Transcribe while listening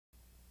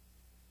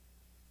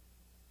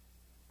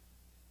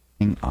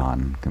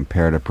on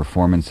comparative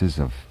performances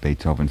of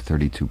Beethoven's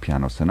 32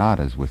 piano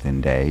sonatas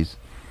within days,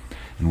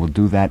 and we'll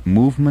do that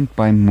movement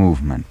by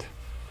movement.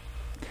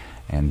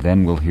 And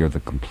then we'll hear the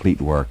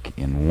complete work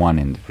in one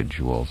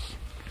individual's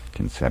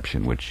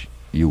conception, which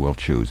you will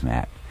choose,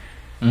 Matt.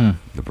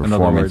 The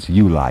performance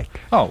you like.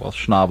 Oh, well,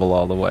 Schnabel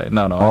all the way.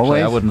 No, Always?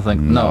 actually, I wouldn't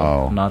think...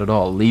 No, not at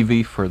all.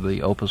 Levy for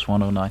the Opus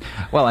 109.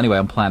 Well, anyway,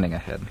 I'm planning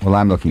ahead. Well,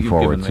 I'm looking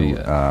forward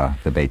to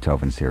the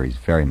Beethoven series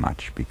very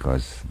much,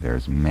 because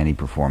there's many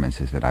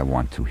performances that I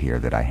want to hear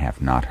that I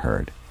have not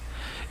heard.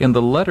 In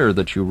the letter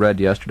that you read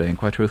yesterday, and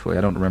quite truthfully,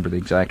 I don't remember the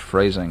exact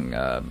phrasing,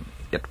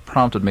 it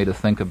prompted me to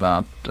think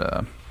about...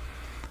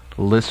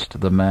 Liszt,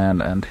 the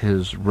man, and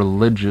his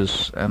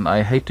religious, and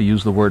I hate to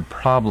use the word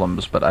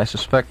problems, but I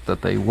suspect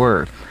that they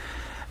were.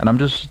 And I'm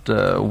just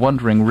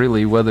wondering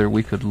really whether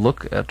we could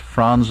look at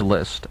Franz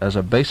Liszt as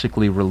a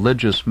basically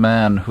religious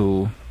man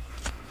who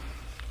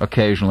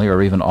occasionally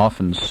or even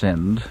often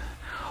sinned,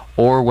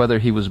 or whether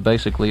he was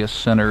basically a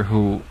sinner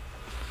who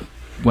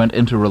went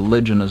into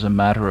religion as a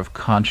matter of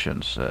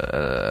conscience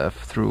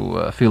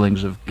through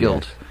feelings of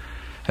guilt. Yes.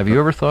 Have you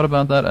ever thought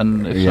about that?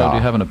 And if so, do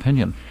you have an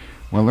opinion?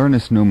 Well,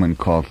 Ernest Newman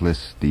called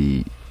Liszt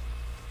the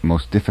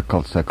most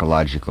difficult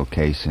psychological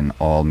case in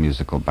all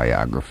musical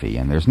biography,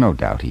 and there's no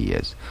doubt he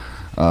is.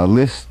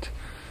 Liszt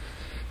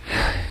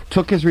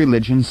took his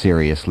religion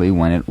seriously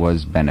when it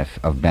was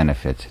of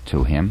benefit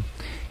to him.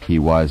 He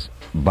was,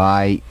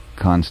 by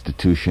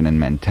constitution and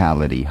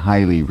mentality,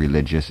 highly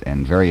religious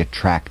and very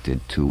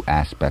attracted to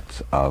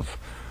aspects of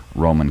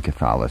Roman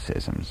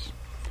Catholicism.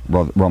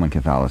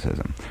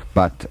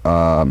 But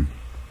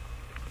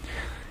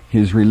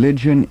his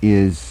religion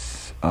is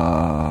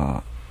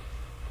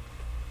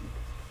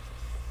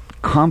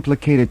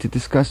complicated to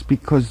discuss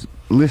because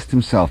Liszt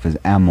himself is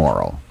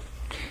amoral.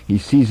 He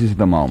seizes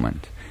the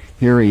moment.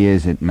 Here he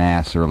is at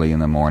Mass early in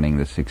the morning,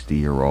 the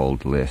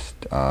 60-year-old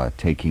Liszt,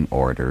 taking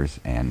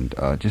orders and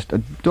just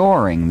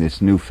adoring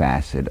this new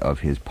facet of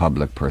his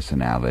public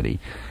personality.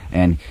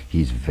 And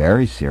he's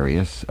very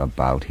serious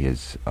about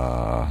his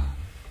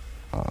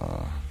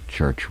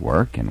church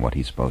work and what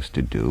he's supposed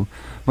to do.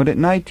 But at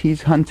night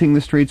he's hunting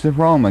the streets of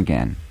Rome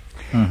again.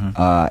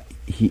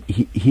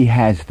 He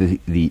has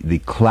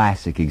the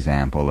classic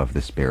example of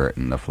the spirit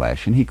and the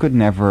flesh, and he could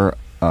never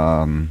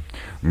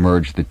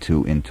merge the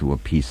two into a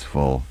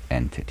peaceful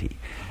entity.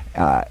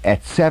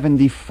 At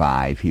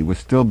 75, he was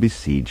still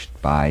besieged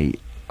by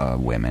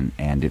women,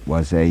 and it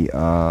was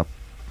a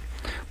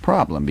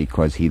problem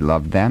because he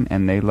loved them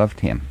and they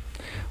loved him.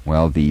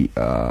 Well, the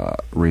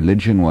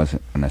religion was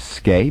an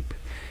escape.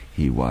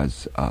 He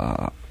was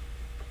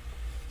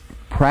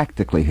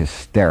practically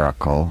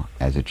hysterical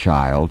as a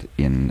child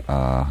in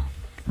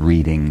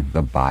reading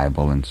the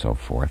Bible and so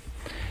forth,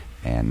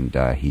 and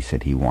he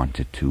said he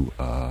wanted to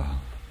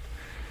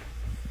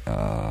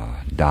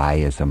die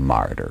as a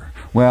martyr.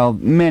 Well,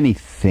 many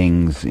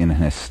things in an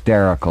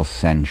hysterical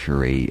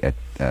century at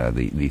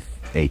the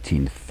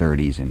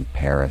 1830s in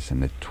Paris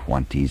and the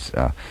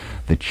 20s,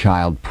 the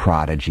child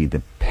prodigy,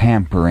 the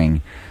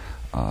pampering.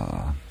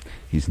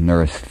 He's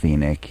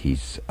neurasthenic.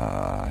 He's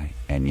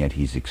and yet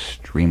he's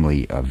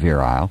extremely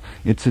virile.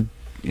 It's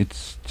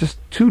just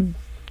too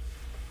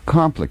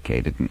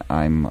complicated, and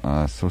I'm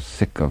so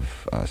sick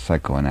of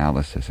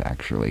psychoanalysis.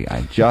 Actually,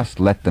 I just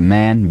let the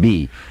man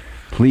be.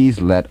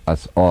 Please let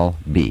us all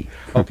be.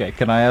 Okay,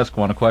 can I ask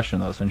one question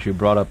though? Since you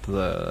brought up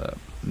the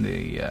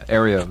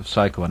area of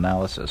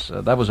psychoanalysis,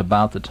 that was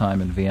about the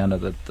time in Vienna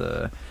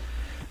that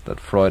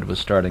Freud was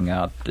starting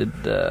out. Did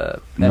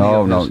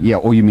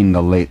Oh, you mean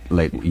the late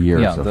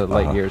years? Yeah, the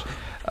late years.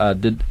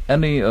 Did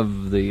any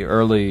of the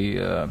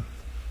early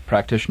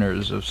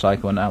practitioners of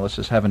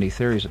psychoanalysis have any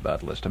theories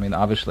about Liszt? I mean,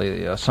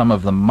 obviously, some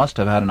of them must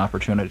have had an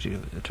opportunity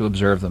to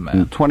observe the man.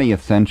 In the 20th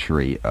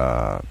century,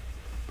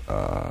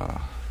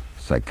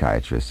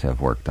 psychiatrists have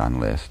worked on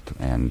Liszt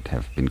and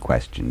have been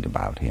questioned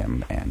about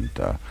him, and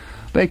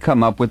they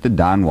come up with the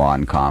Don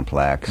Juan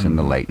complex and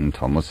the latent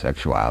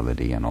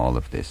homosexuality and all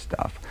of this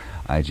stuff.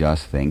 I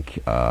just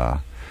think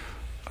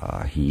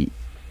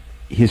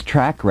his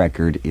track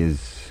record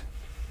is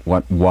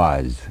what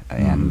was,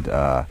 and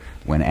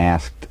when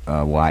asked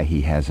why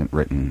he hasn't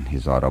written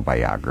his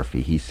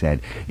autobiography, he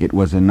said it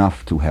was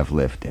enough to have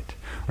lived it.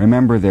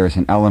 Remember, there's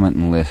an element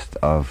in Liszt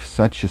of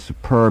such a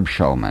superb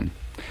showman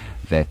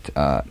that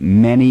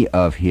many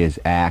of his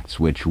acts,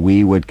 which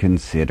we would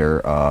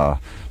consider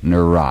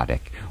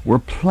neurotic, were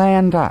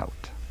planned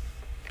out.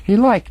 He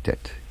liked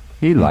it.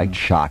 He liked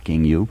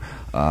shocking you.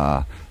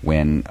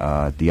 When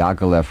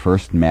Diaghilev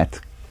first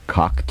met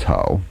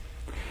Cocteau,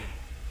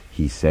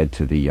 he said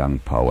to the young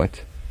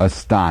poet,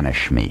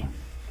 "Astonish me."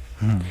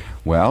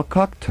 Well,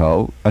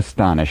 Cocteau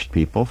astonished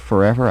people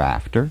forever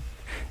after,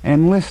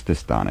 and Liszt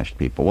astonished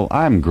people. Well,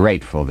 I'm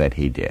grateful that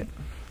he did,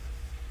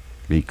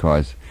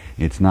 because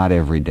it's not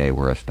every day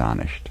we're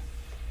astonished.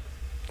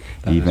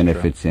 Even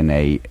if it's in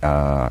a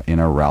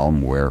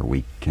realm where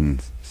we can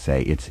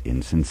say it's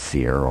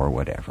insincere or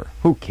whatever.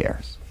 Who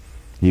cares?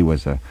 He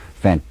was a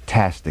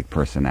fantastic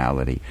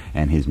personality,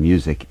 and his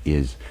music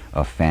is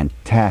a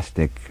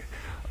fantastic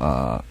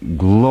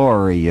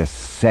glorious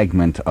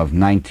segment of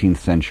 19th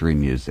century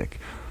music.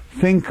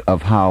 Think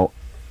of how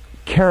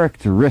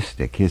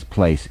characteristic his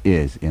place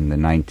is in the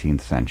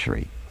 19th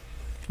century.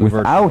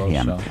 Without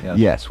him,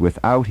 yes,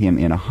 without him,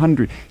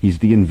 he's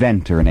the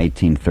inventor in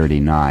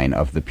 1839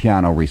 of the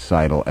piano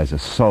recital as a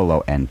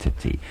solo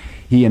entity.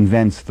 He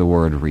invents the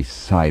word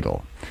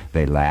recital.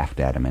 They laughed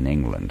at him in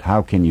England.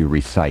 How can you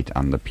recite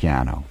on the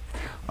piano?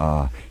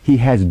 He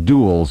has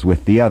duels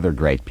with the other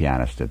great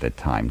pianist at the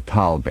time,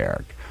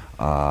 Thalberg,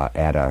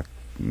 at a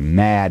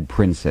mad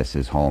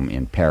princess's home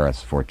in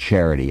Paris for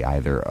charity,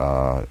 either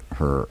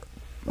her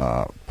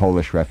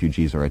Polish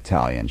refugees or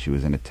Italian. She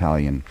was an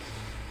Italian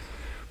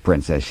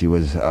princess. She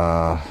was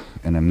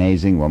an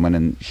amazing woman,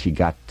 and she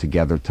got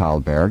together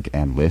Thalberg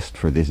and Liszt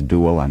for this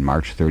duel on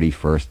March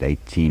 31st,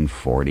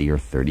 1840 or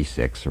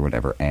 36 or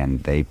whatever,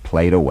 and they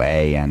played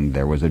away, and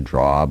there was a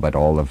draw, but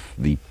all of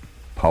the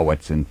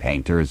poets and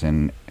painters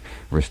and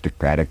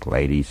aristocratic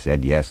ladies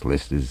said, yes,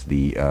 Liszt is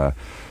the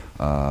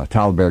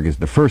Thalberg is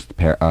the first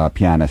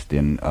pianist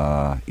in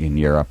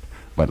Europe,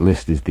 but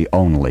Liszt is the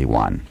only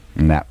one,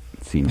 and that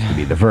seems to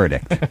be the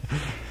verdict.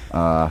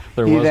 There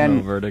was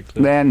no verdict.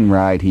 Then,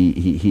 right,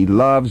 he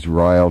loves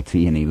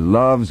royalty, and he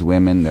loves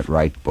women that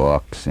write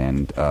books,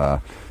 and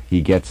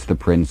he gets the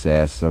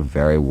princess, a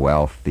very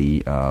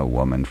wealthy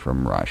woman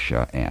from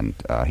Russia, and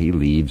he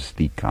leaves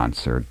the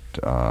concert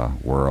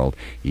world.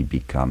 He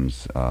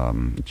becomes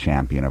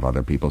champion of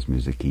other people's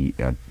music. He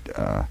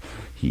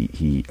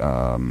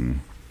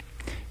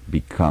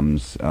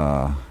becomes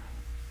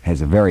has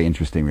a very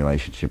interesting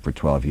relationship for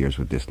 12 years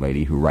with this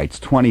lady who writes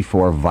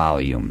 24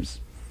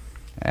 volumes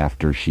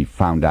after she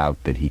found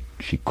out that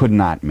she could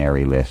not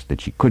marry Liszt,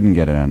 that she couldn't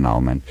get an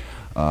annulment.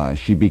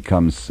 She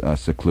becomes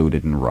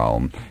secluded in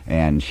Rome,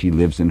 and she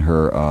lives in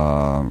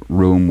her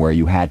room where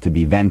you had to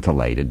be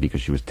ventilated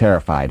because she was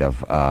terrified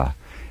of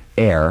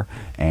air,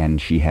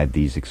 and she had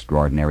these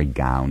extraordinary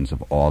gowns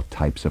of all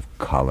types of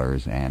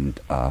colors,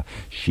 and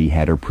she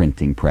had her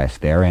printing press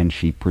there, and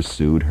she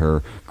pursued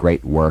her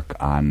great work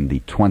on the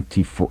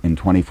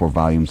 24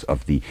 volumes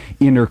of the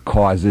inner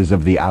causes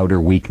of the outer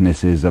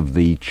weaknesses of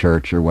the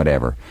church or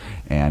whatever,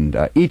 and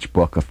each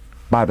book of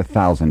about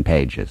 1,000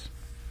 pages.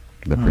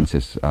 The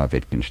Princess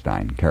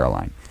Wittgenstein,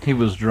 Caroline. He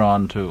was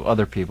drawn to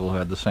other people who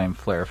had the same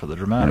flair for the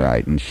dramatic.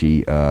 Right, and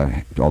she,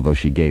 although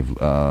she gave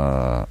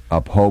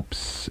up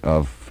hopes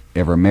of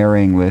ever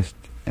marrying Liszt,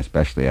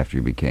 especially after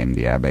he became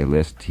the Abbé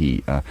Liszt,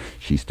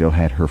 she still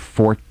had her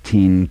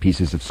 14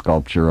 pieces of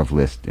sculpture of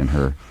Liszt in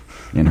her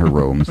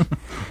rooms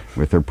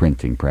with her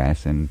printing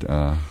press, and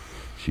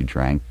she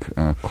drank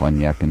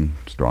cognac and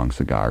strong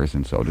cigars,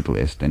 and so did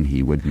Liszt, and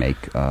he would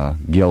make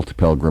guilt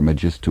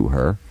pilgrimages to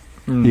her.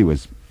 He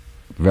was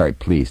very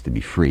pleased to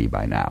be free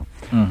by now.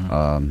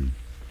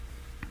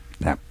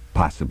 That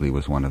possibly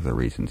was one of the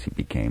reasons he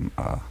became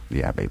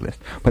the Abbé Liszt.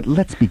 But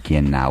let's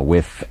begin now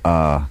with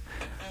a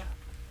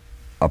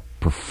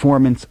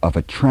performance of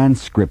a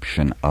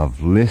transcription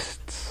of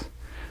Liszt's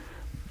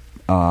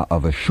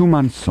of a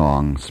Schumann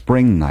song,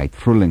 Spring Night,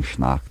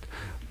 Frühlingsnacht,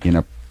 in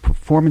a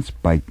performance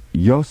by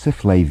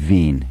Josef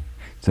Lhevinne.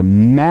 It's a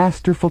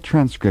masterful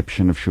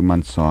transcription of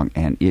Schumann's song,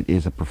 and it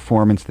is a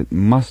performance that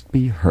must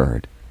be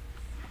heard.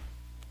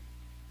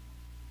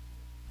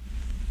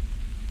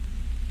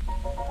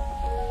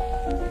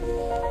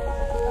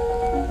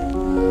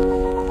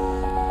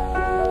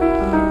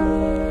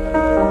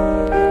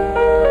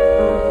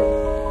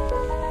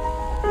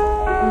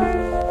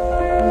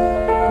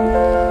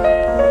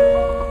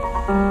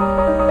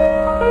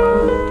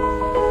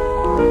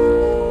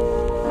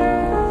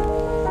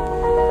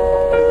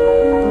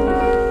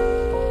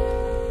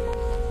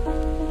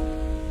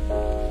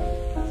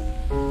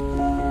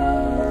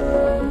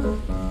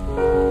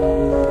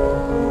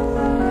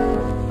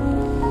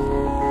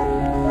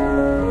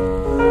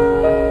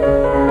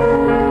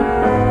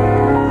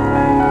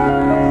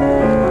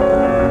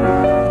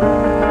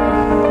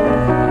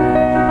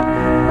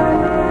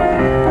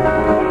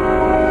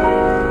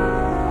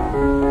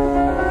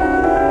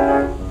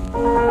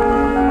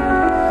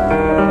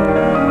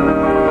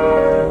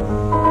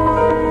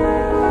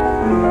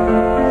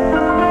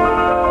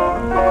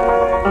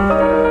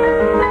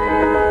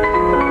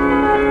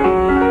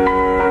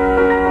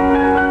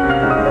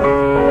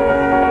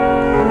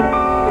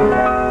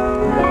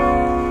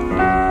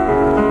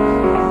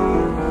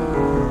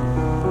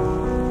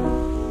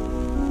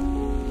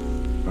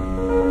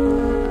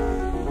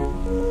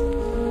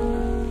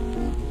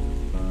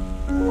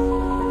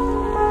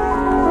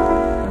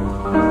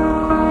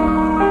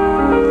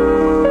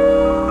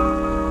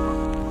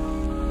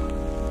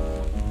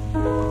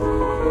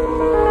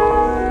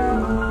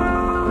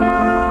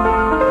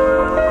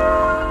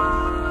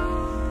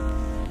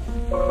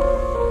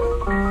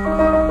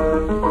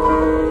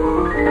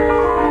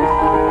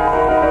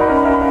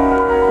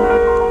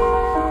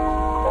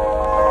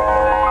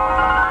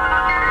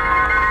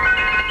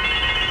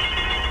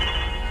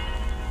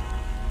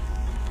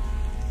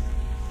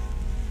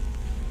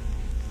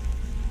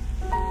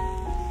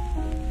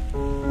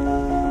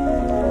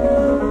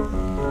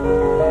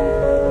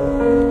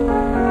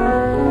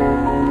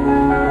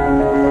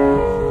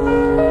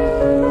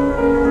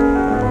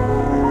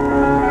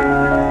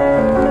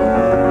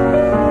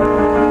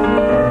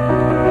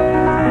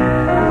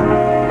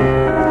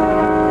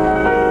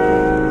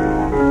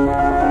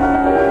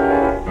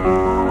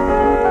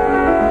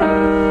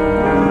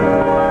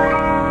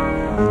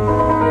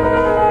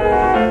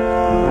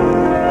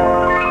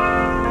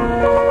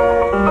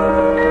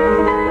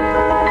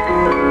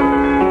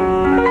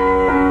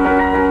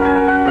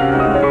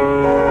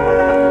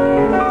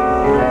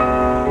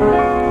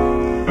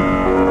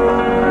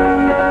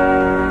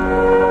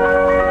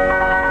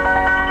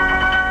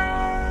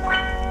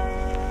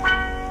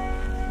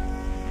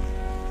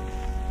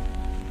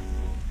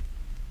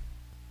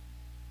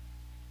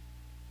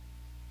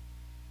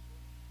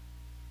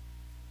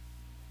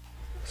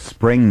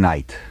 Spring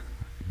Night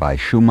by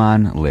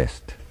Schumann,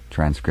 Liszt,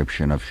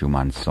 transcription of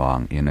Schumann's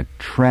song in a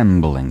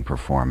trembling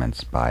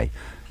performance by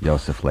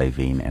Josef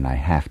Lhevinne, and I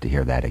have to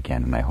hear that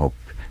again, and I hope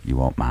you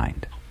won't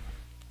mind.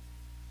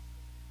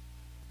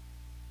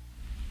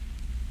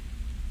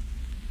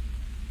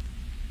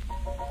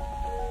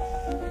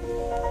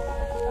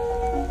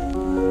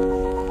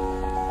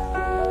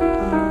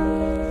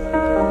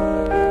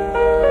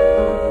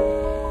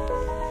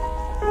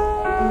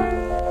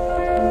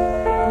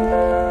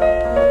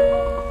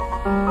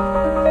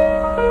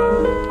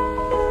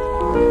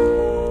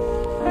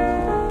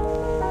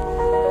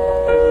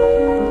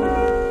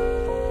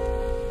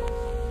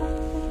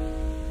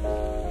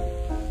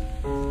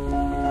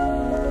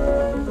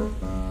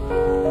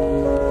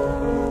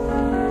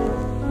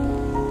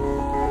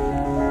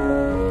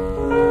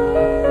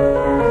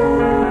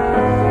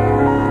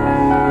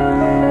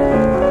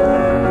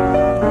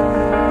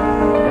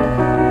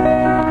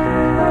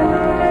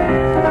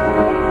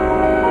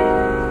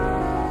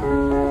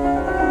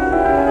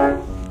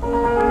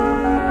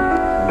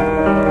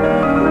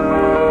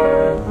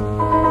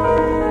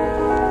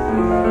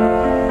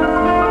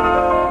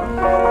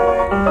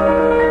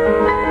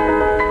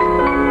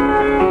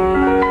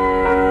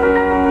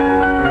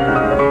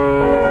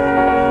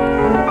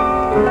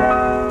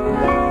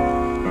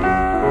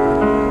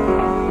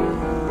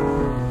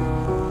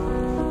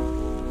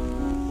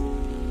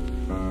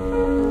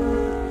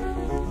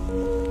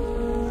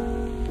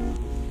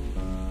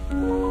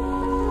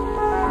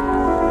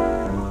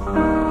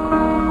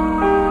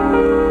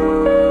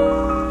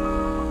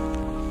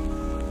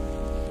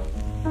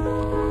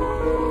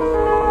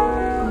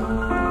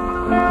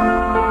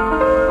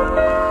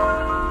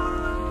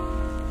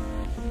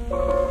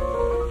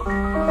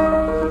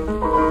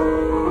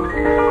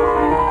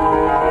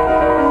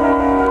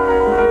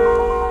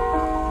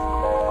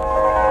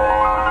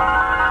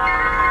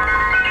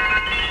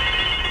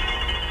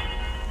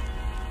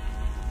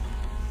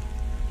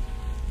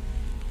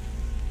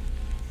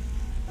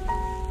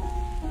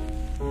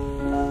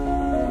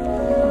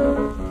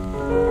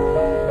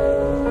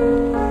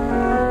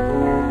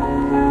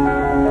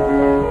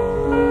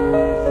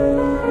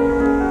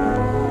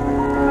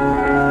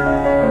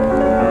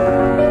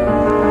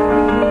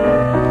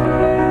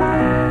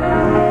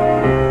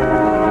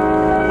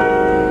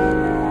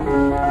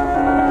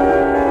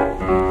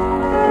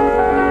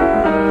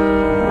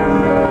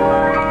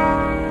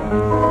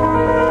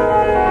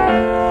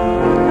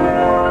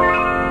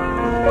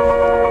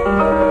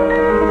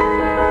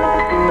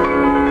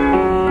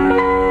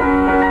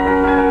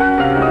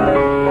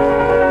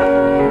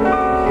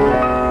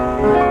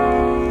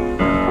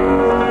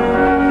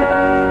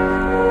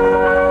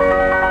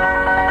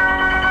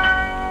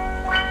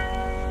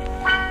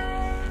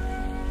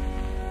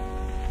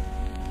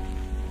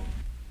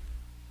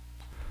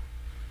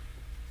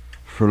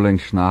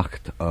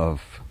 Frühlingsnacht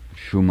of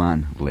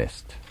Schumann,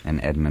 Liszt, and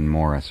Edmund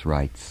Morris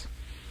writes,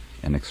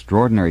 "An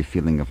extraordinary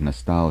feeling of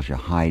nostalgia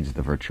hides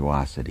the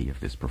virtuosity of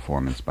this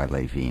performance by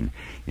Lhevinne.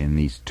 In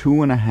these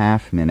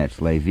 2.5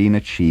 minutes, Lhevinne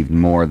achieved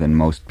more than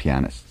most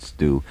pianists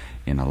do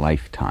in a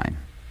lifetime."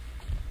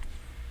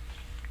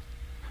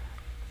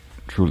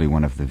 Truly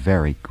one of the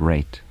very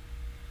great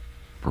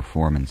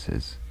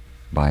performances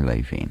by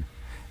Lhevinne,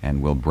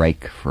 and we'll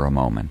break for a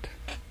moment.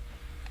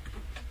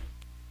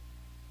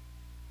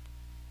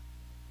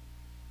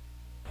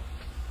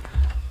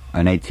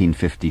 In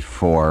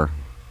 1854,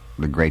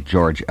 the great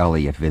George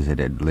Eliot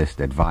visited Liszt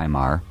at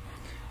Weimar,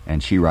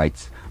 and she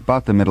writes,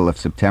 "About the middle of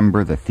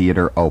September, the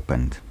theater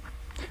opened.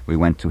 We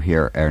went to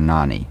hear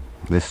Ernani.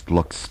 Liszt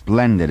looked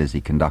splendid as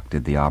he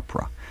conducted the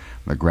opera.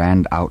 The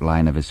grand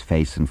outline of his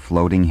face and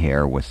floating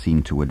hair was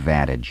seen to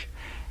advantage,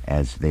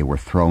 as they were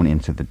thrown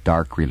into the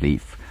dark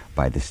relief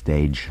by the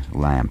stage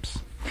lamps.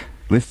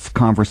 Liszt's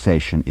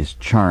conversation is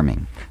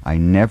charming. I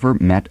never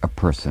met a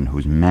person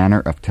whose manner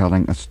of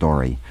telling a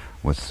story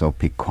was so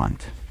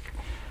piquant."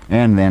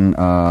 And then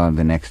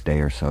the next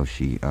day or so,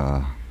 she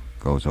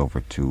goes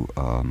over to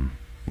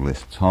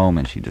Liszt's home,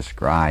 and she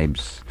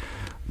describes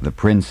the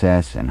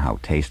princess and how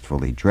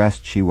tastefully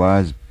dressed she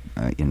was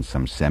in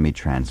some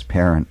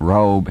semi-transparent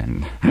robe.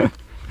 And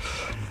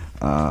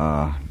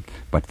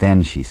but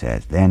then, she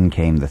says, then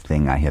came the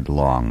thing I had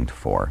longed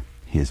for,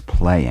 his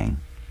playing.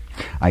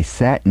 I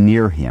sat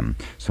near him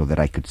so that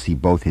I could see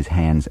both his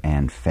hands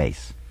and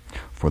face.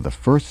 For the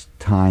first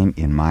time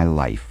in my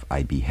life,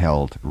 I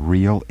beheld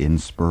real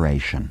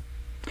inspiration.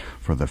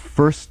 For the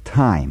first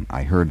time,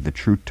 I heard the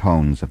true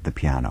tones of the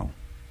piano.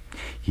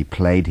 He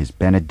played his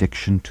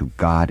benediction to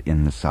God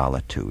in the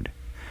solitude.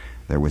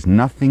 There was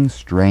nothing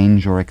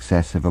strange or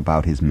excessive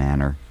about his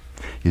manner.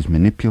 His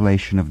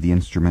manipulation of the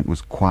instrument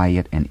was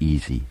quiet and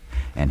easy,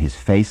 and his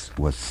face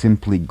was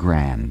simply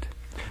grand,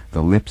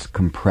 the lips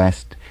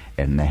compressed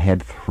and the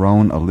head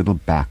thrown a little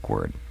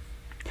backward.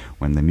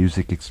 When the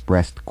music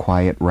expressed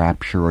quiet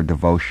rapture or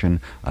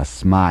devotion, a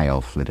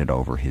smile flitted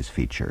over his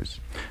features.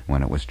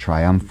 When it was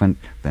triumphant,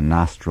 the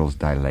nostrils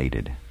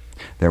dilated.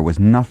 There was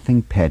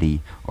nothing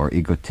petty or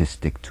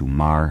egotistic to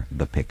mar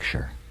the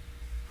picture.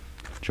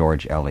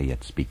 George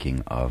Eliot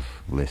speaking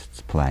of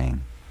Liszt's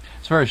playing.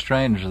 It's very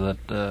strange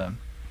that there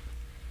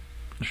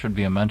should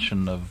be a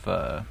mention of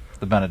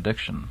the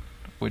benediction,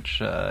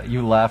 which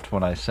you laughed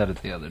when I said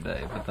it the other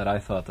day, but that I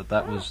thought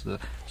that was the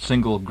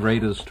single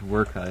greatest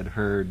work I'd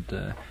heard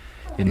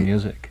in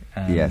music.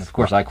 And yes, of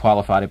course I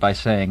qualified it by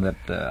saying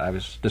that I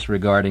was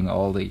disregarding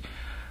all the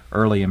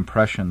early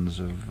impressions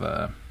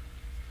of,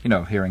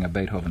 hearing a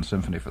Beethoven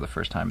symphony for the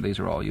first time. These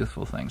are all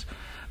youthful things.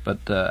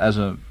 But as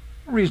a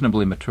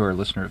reasonably mature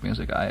listener of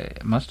music, I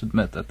must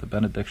admit that the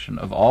benediction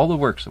of all the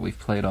works that we've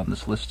played on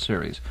this Liszt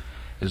series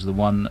is the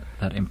one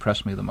that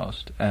impressed me the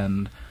most,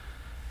 and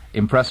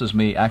impresses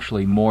me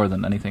actually more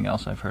than anything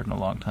else I've heard in a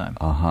long time.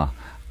 Uh-huh.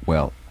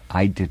 Well,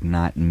 I did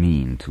not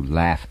mean to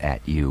laugh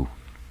at you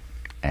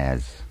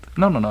as...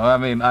 No. I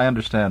mean, I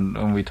understand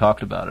when we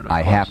talked about it.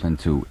 I happen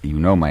to,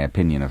 my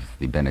opinion of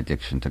the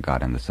Benediction to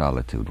God in the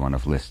Solitude, one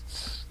of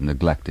Liszt's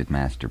neglected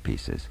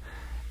masterpieces.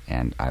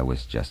 And I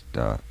was just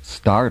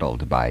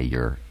startled by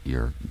your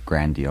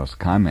grandiose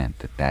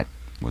comment that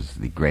was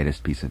the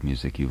greatest piece of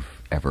music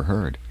you've ever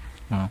heard.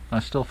 Well, I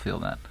still feel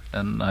that.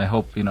 And I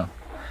hope,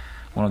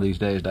 one of these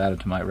days to add it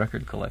to my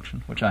record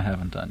collection, which I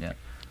haven't done yet.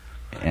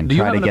 And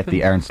try to get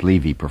the Ernst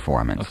Levy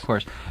performance. Of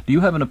course. Do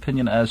you have an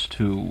opinion as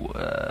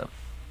to...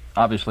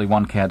 obviously,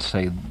 one can't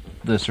say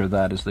this or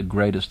that is the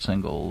greatest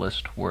single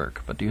Liszt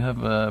work, but do you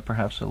have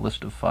perhaps a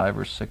list of 5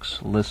 or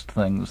 6 Liszt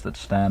things that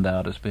stand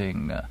out as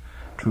being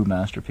true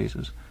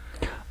masterpieces?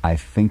 I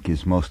think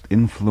his most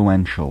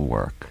influential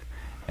work,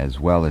 as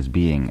well as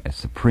being a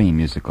supreme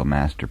musical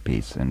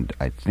masterpiece, and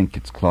I think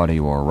it's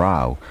Claudio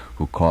Arrau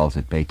who calls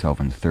it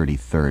Beethoven's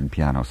 33rd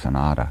Piano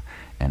Sonata,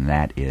 and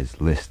that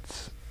is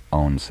Liszt's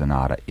own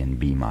sonata in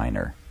B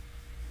minor,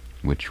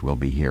 which we'll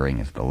be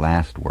hearing as the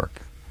last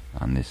work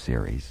on this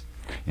series,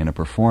 in a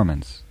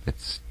performance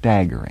that's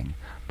staggering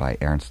by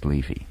Ernst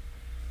Levy.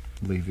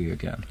 Levy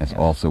again. As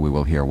also we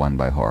will hear one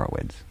by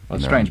Horowitz. Well,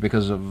 it's strange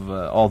because of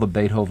all the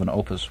Beethoven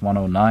Opus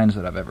 109s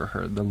that I've ever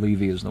heard, the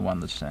Levy is the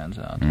one that stands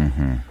out.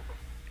 Mm-hmm.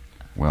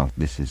 Well,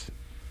 this is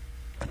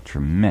a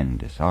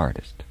tremendous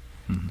artist.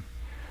 Mm-hmm.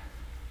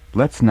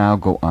 Let's now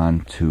go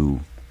on to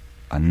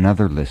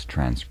another Liszt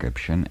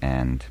transcription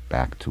and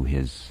back to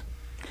his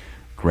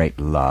great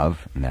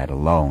love, and that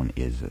alone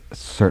is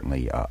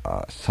certainly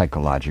a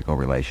psychological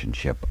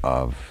relationship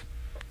of,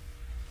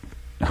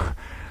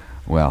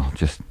 well,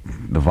 just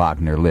the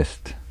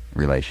Wagner-Liszt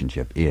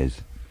relationship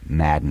is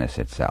madness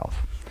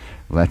itself.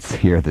 Let's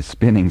hear the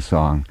spinning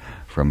song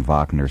from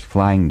Wagner's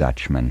Flying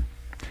Dutchman,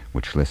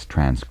 which Liszt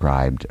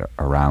transcribed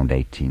around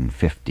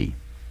 1850,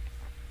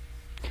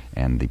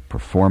 and the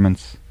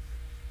performance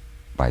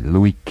by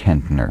Louis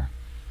Kentner.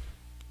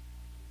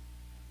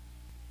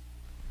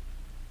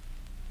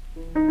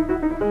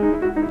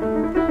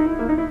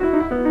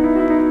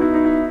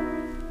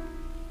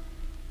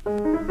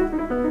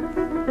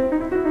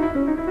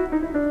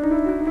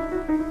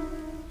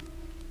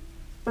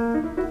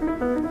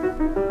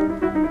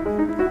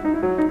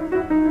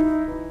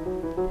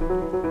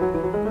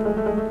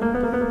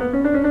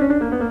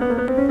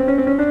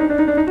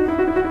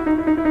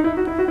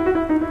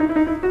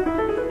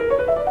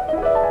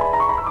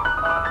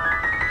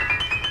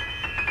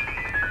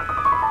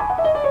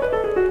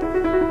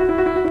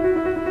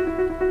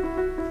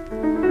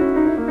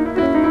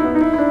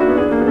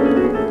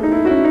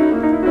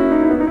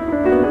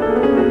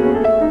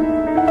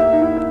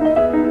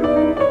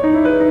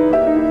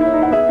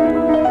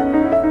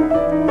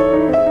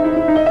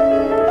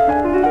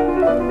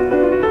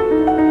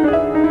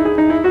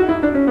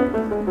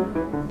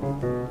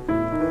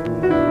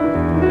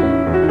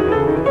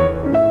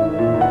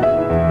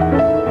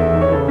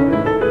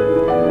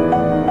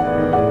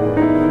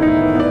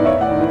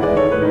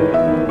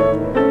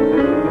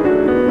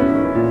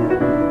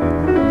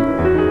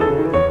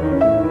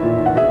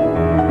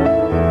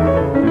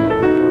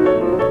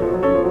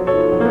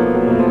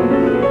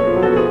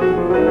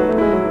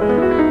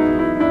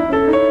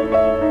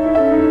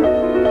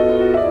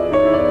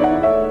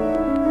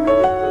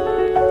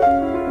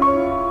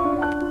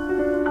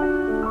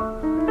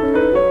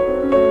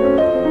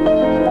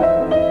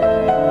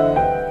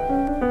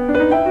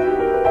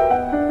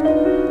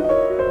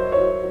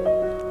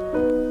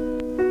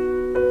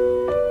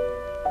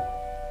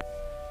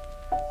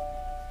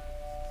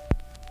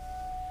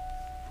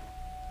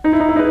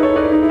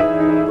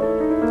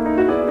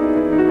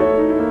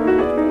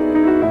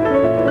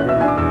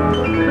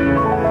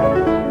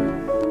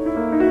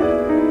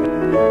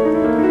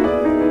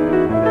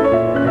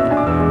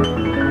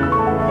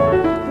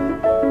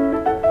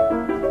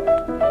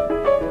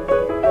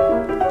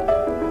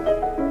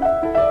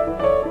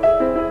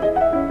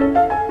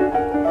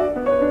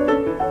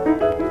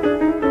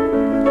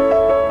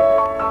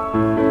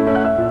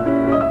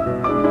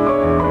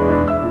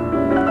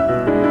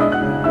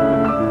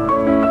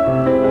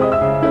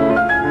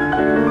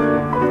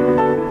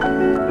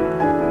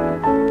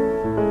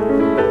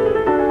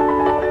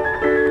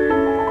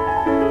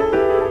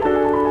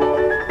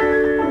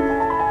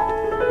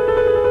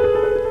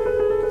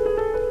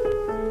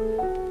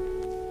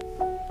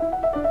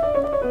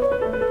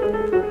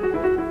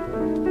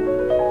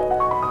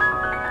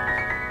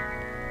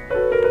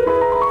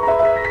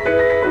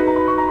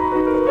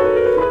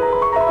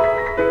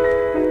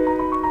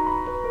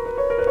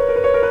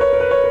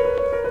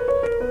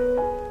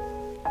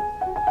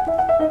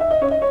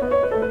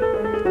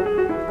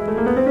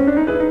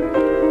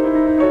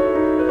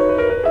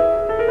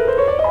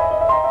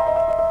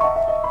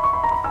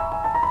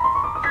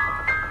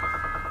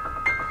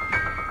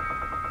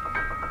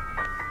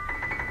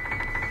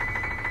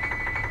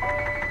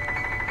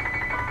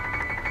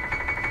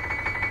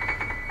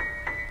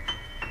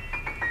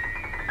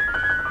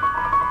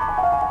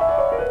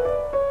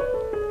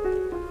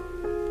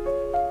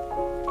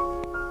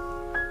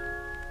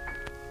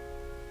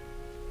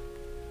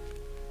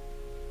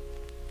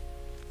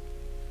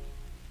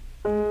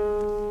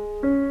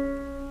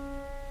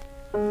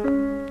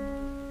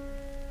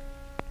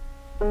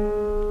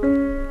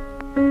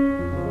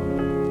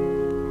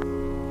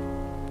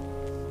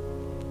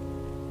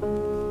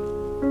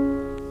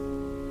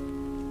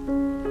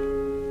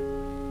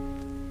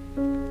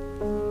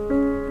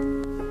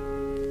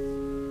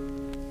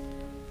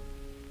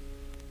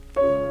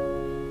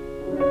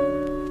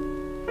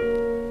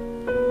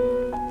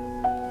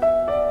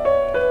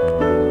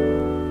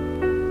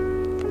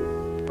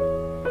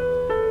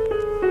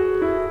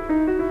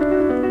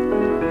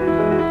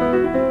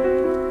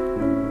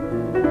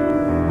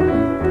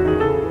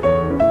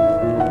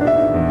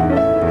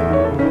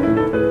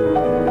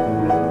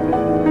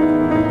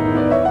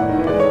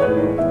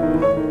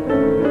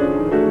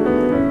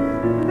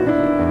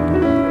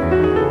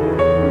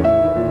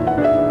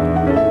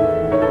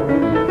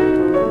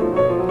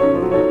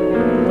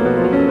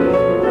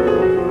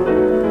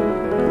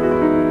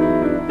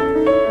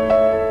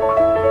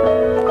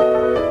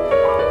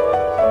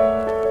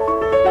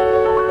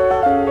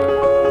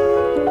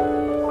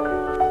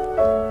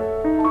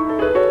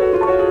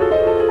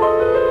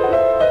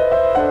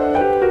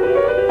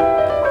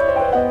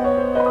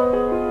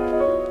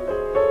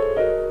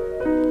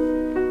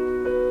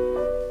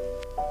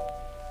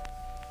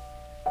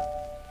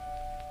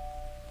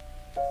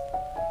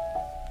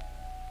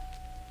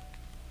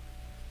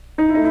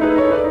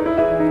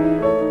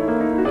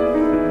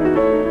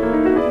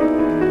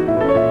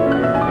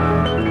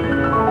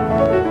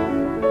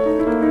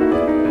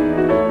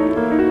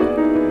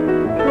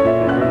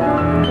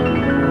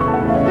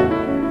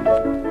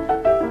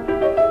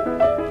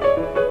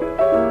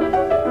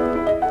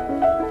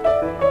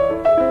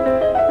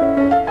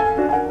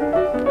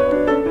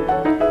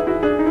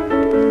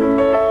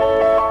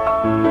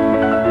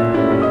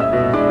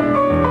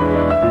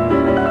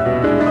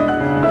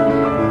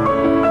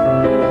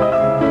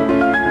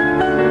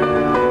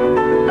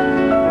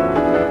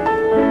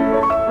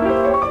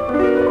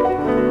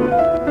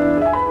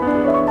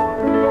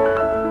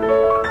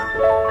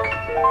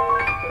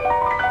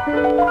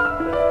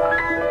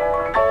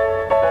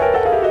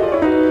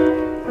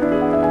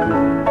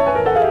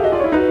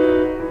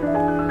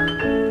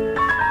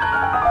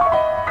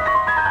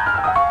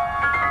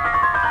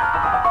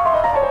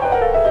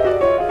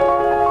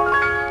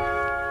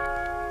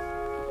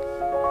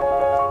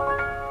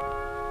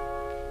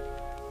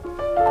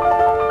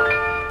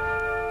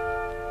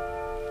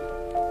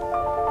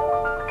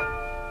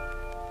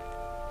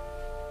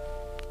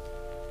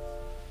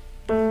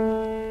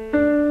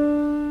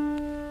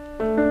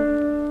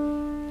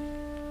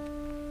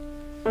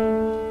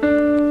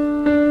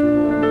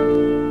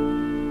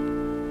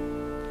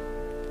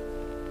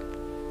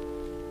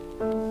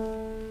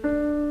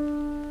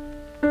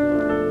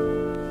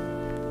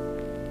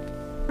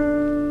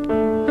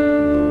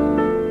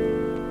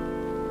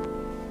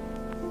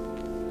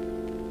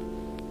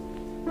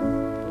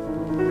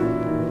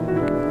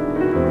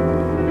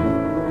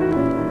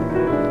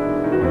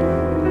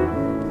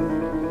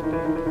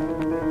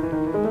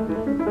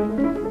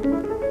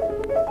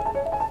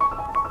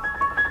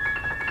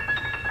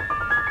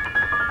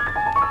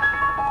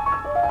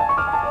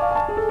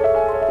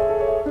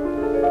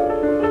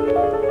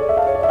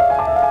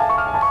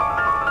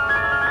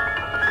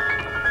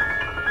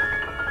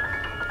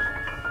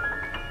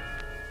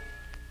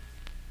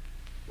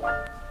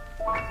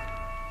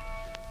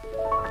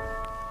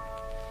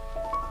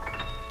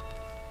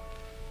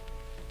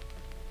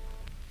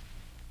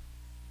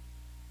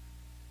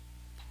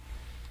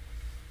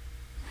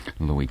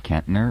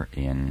 Kentner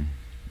in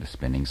the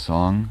spinning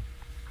song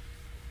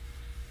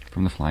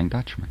from The Flying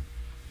Dutchman.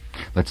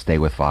 Let's stay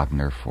with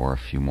Wagner for a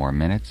few more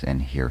minutes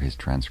and hear his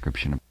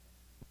transcription of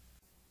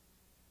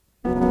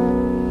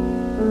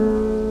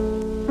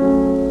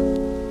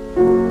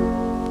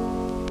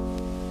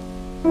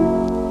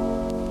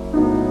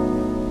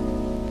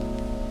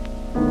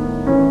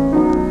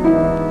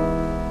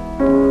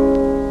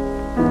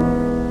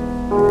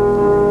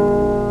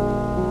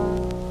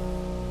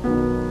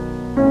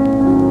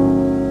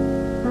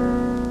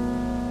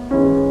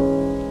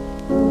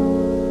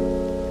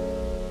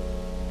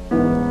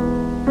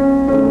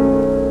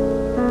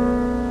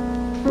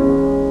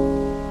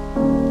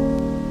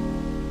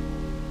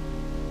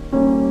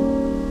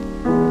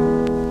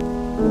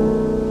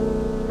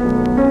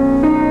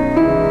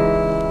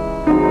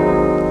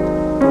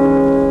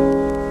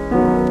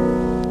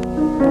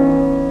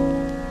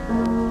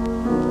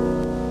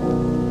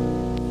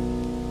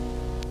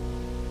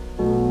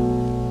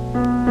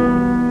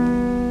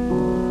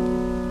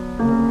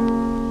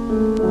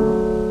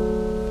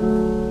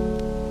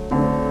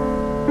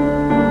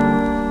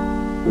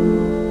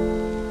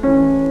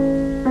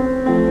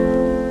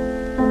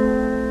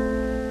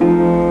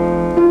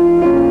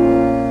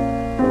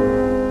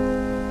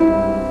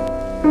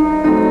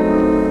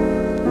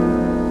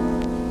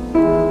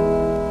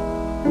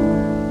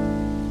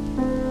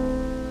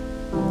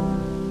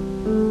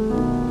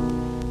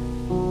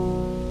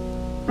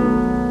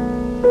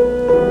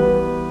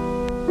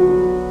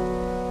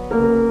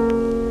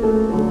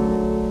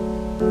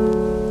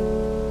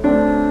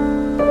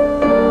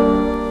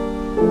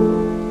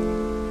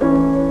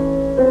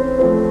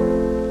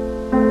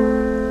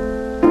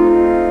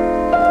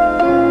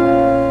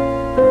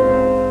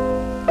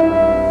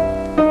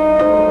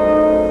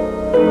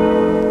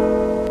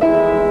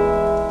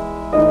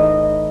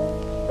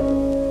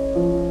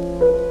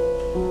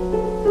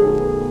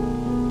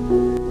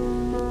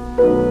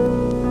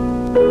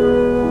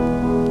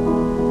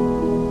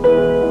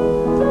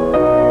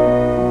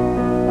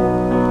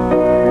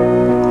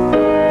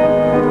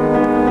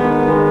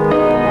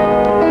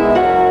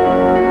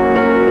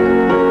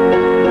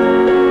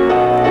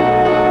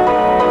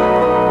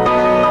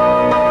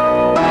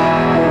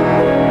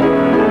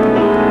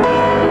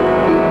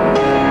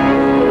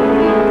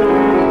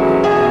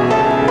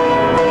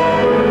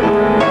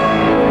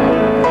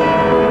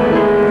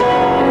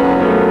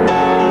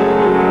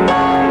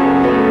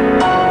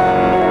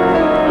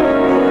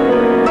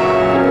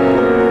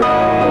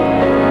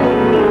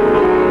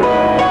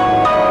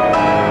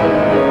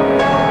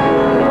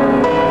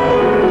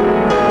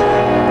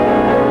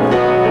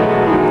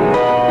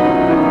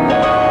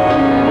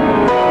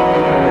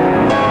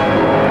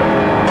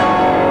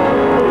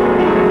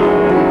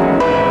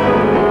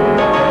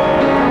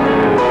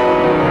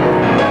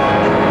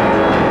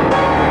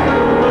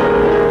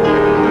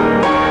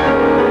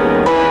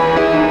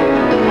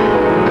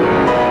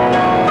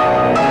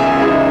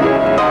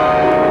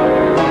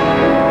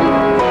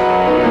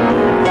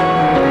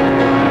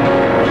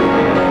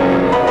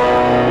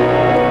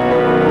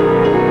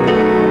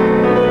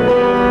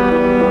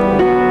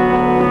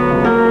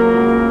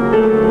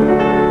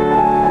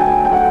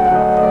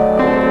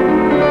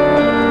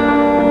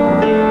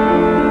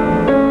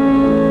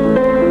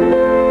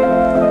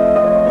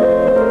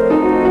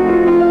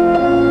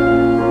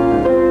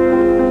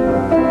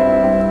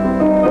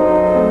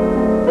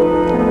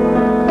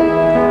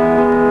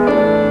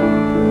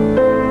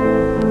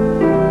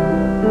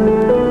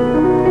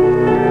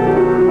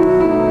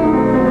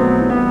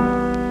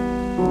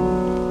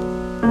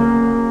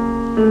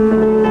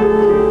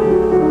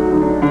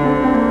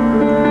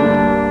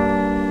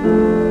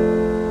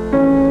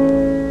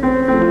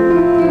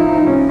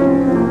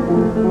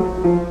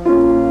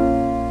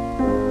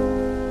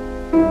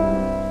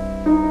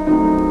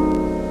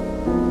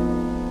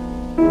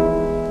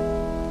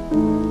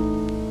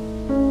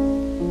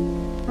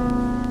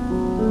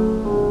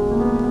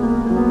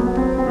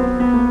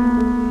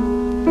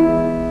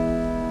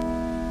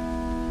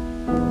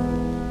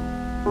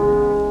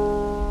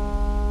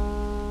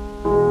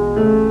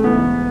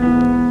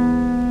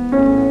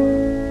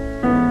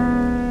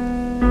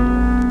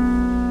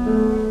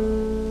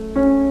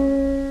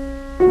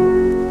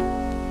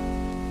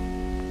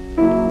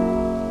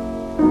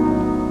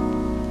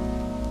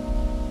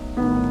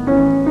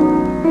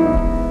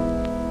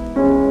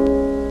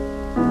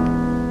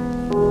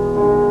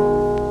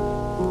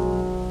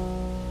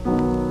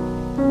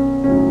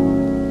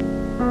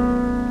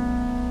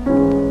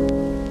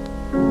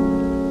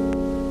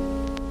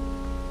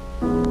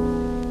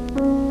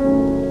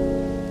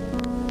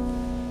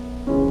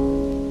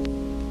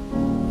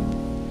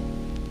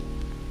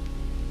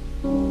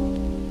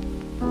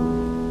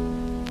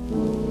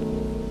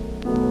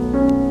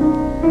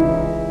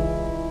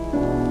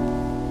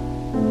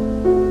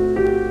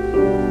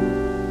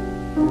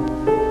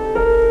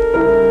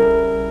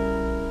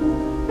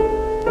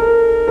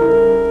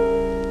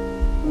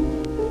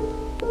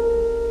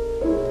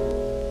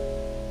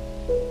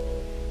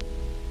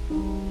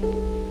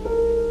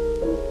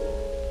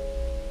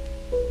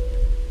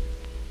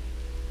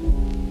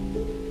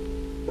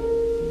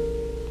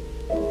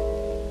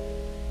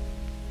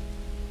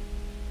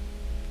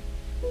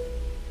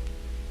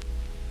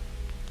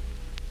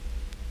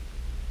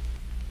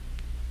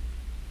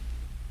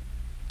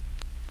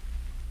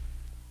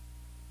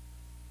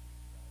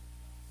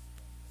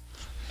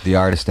The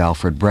artist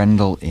Alfred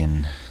Brendel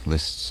in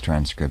Liszt's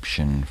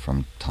transcription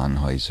from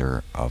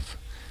Tannhäuser of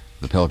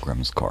the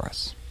Pilgrim's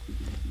Chorus.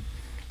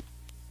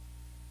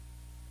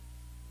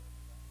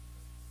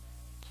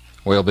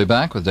 We'll be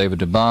back with David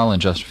Dubal in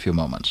just a few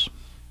moments.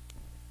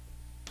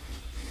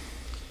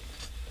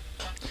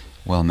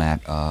 Well,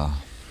 Matt,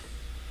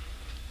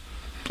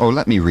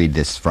 let me read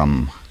this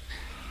from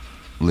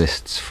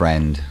Liszt's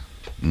friend,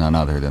 none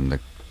other than the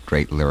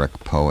great lyric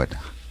poet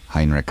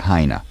Heinrich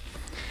Heine,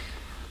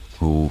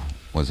 who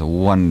was a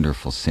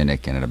wonderful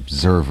cynic and an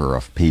observer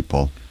of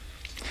people.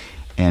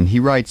 And he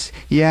writes,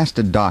 he asked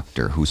a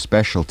doctor whose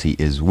specialty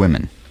is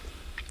women,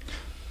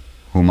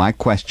 whom I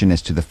question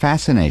as to the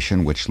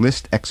fascination which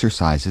Liszt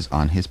exercises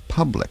on his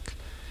public.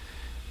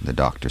 The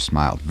doctor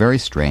smiled very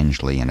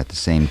strangely and at the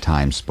same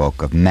time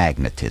spoke of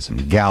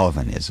magnetism,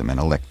 galvanism, and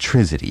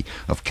electricity,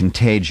 of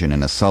contagion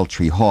in a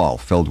sultry hall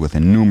filled with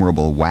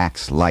innumerable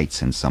wax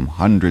lights and some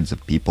hundreds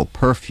of people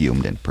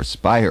perfumed and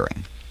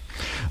perspiring,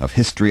 of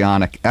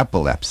histrionic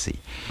epilepsy,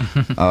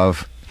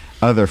 of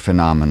other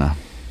phenomena,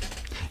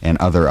 and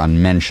other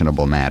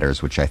unmentionable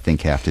matters which I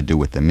think have to do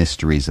with the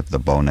mysteries of the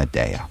Bona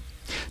Dea.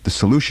 The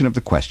solution of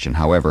the question,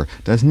 however,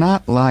 does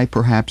not lie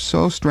perhaps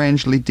so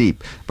strangely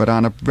deep, but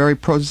on a very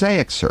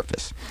prosaic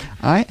surface.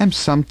 I am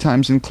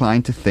sometimes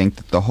inclined to think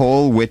that the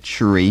whole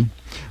witchery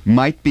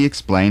might be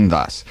explained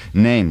thus,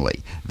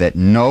 namely, that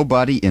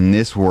nobody in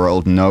this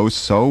world knows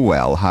so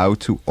well how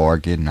to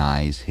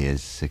organize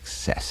his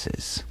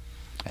successes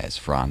as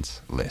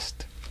Franz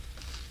Liszt.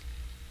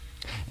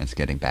 It's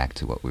getting back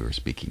to what we were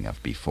speaking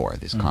of before.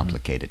 This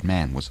complicated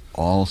man was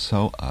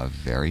also a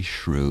very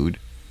shrewd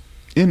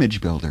image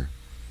builder.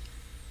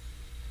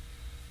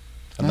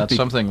 And that's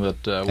something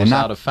that was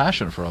out of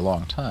fashion for a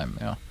long time,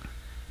 yeah.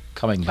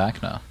 Coming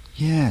back now.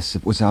 Yes,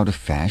 it was out of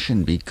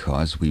fashion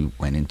because we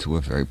went into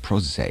a very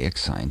prosaic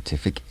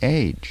scientific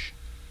age.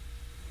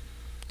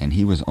 And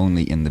he was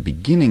only in the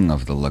beginning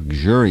of the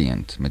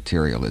luxuriant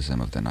materialism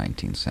of the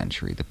 19th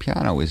century. The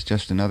piano is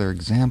just another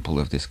example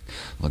of this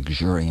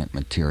luxuriant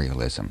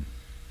materialism.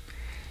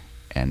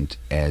 And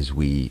as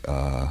we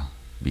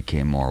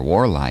became more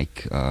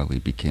warlike, we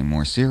became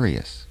more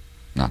serious.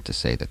 Not to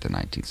say that the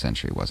 19th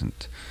century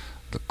wasn't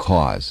the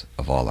cause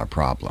of all our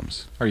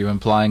problems. Are you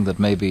implying that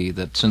maybe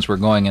that since we're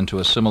going into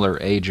a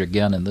similar age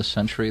again in this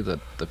century, that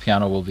the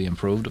piano will be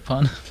improved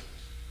upon?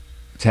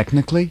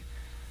 Technically?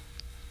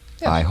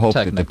 Yes, I hope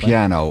that the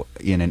piano,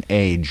 in an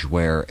age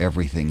where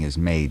everything is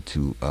made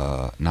to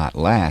not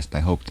last, I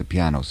hope the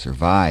piano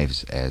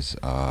survives as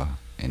an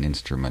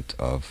instrument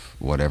of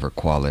whatever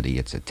quality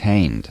it's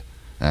attained.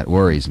 That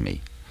worries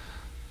me.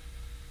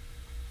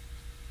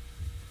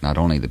 Not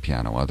only the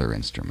piano, other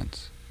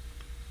instruments.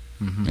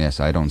 Yes,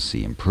 I don't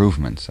see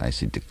improvements. I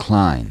see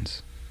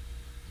declines.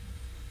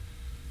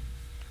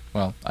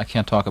 Well, I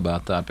can't talk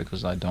about that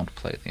because I don't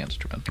play the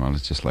instrument. Well,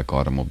 it's just like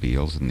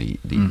automobiles and the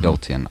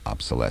built-in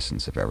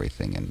obsolescence of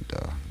everything. And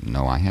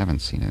no, I haven't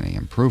seen any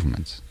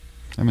improvements.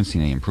 I haven't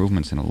seen any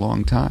improvements in a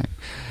long time.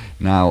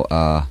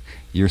 Now,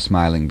 you're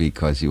smiling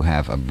because you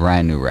have a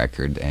brand new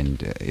record,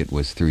 and it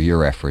was through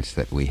your efforts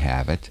that we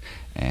have it.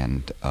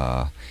 And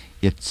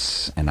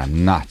and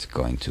I'm not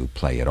going to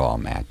play it all,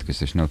 Matt, because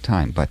there's no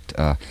time, but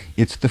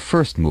it's the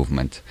first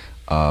movement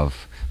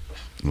of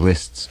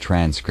Liszt's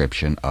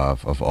transcription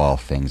of all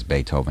things,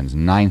 Beethoven's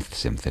Ninth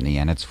Symphony,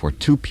 and it's for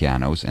 2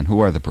 pianos. And who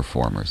are the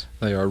performers?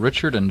 They are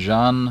Richard and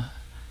John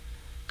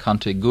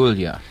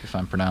Contigulia, if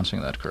I'm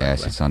pronouncing that correctly.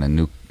 Yes, it's on a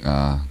new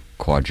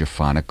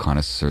Quadrophonic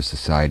Connoisseur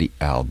Society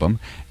album,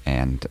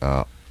 and,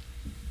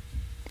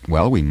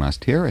 well, we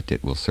must hear it.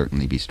 It will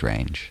certainly be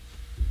strange.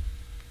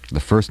 The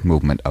first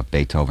movement of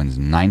Beethoven's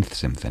Ninth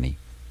Symphony,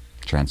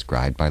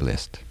 transcribed by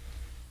Liszt.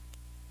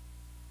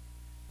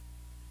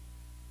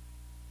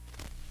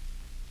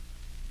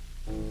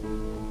 Thank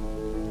you.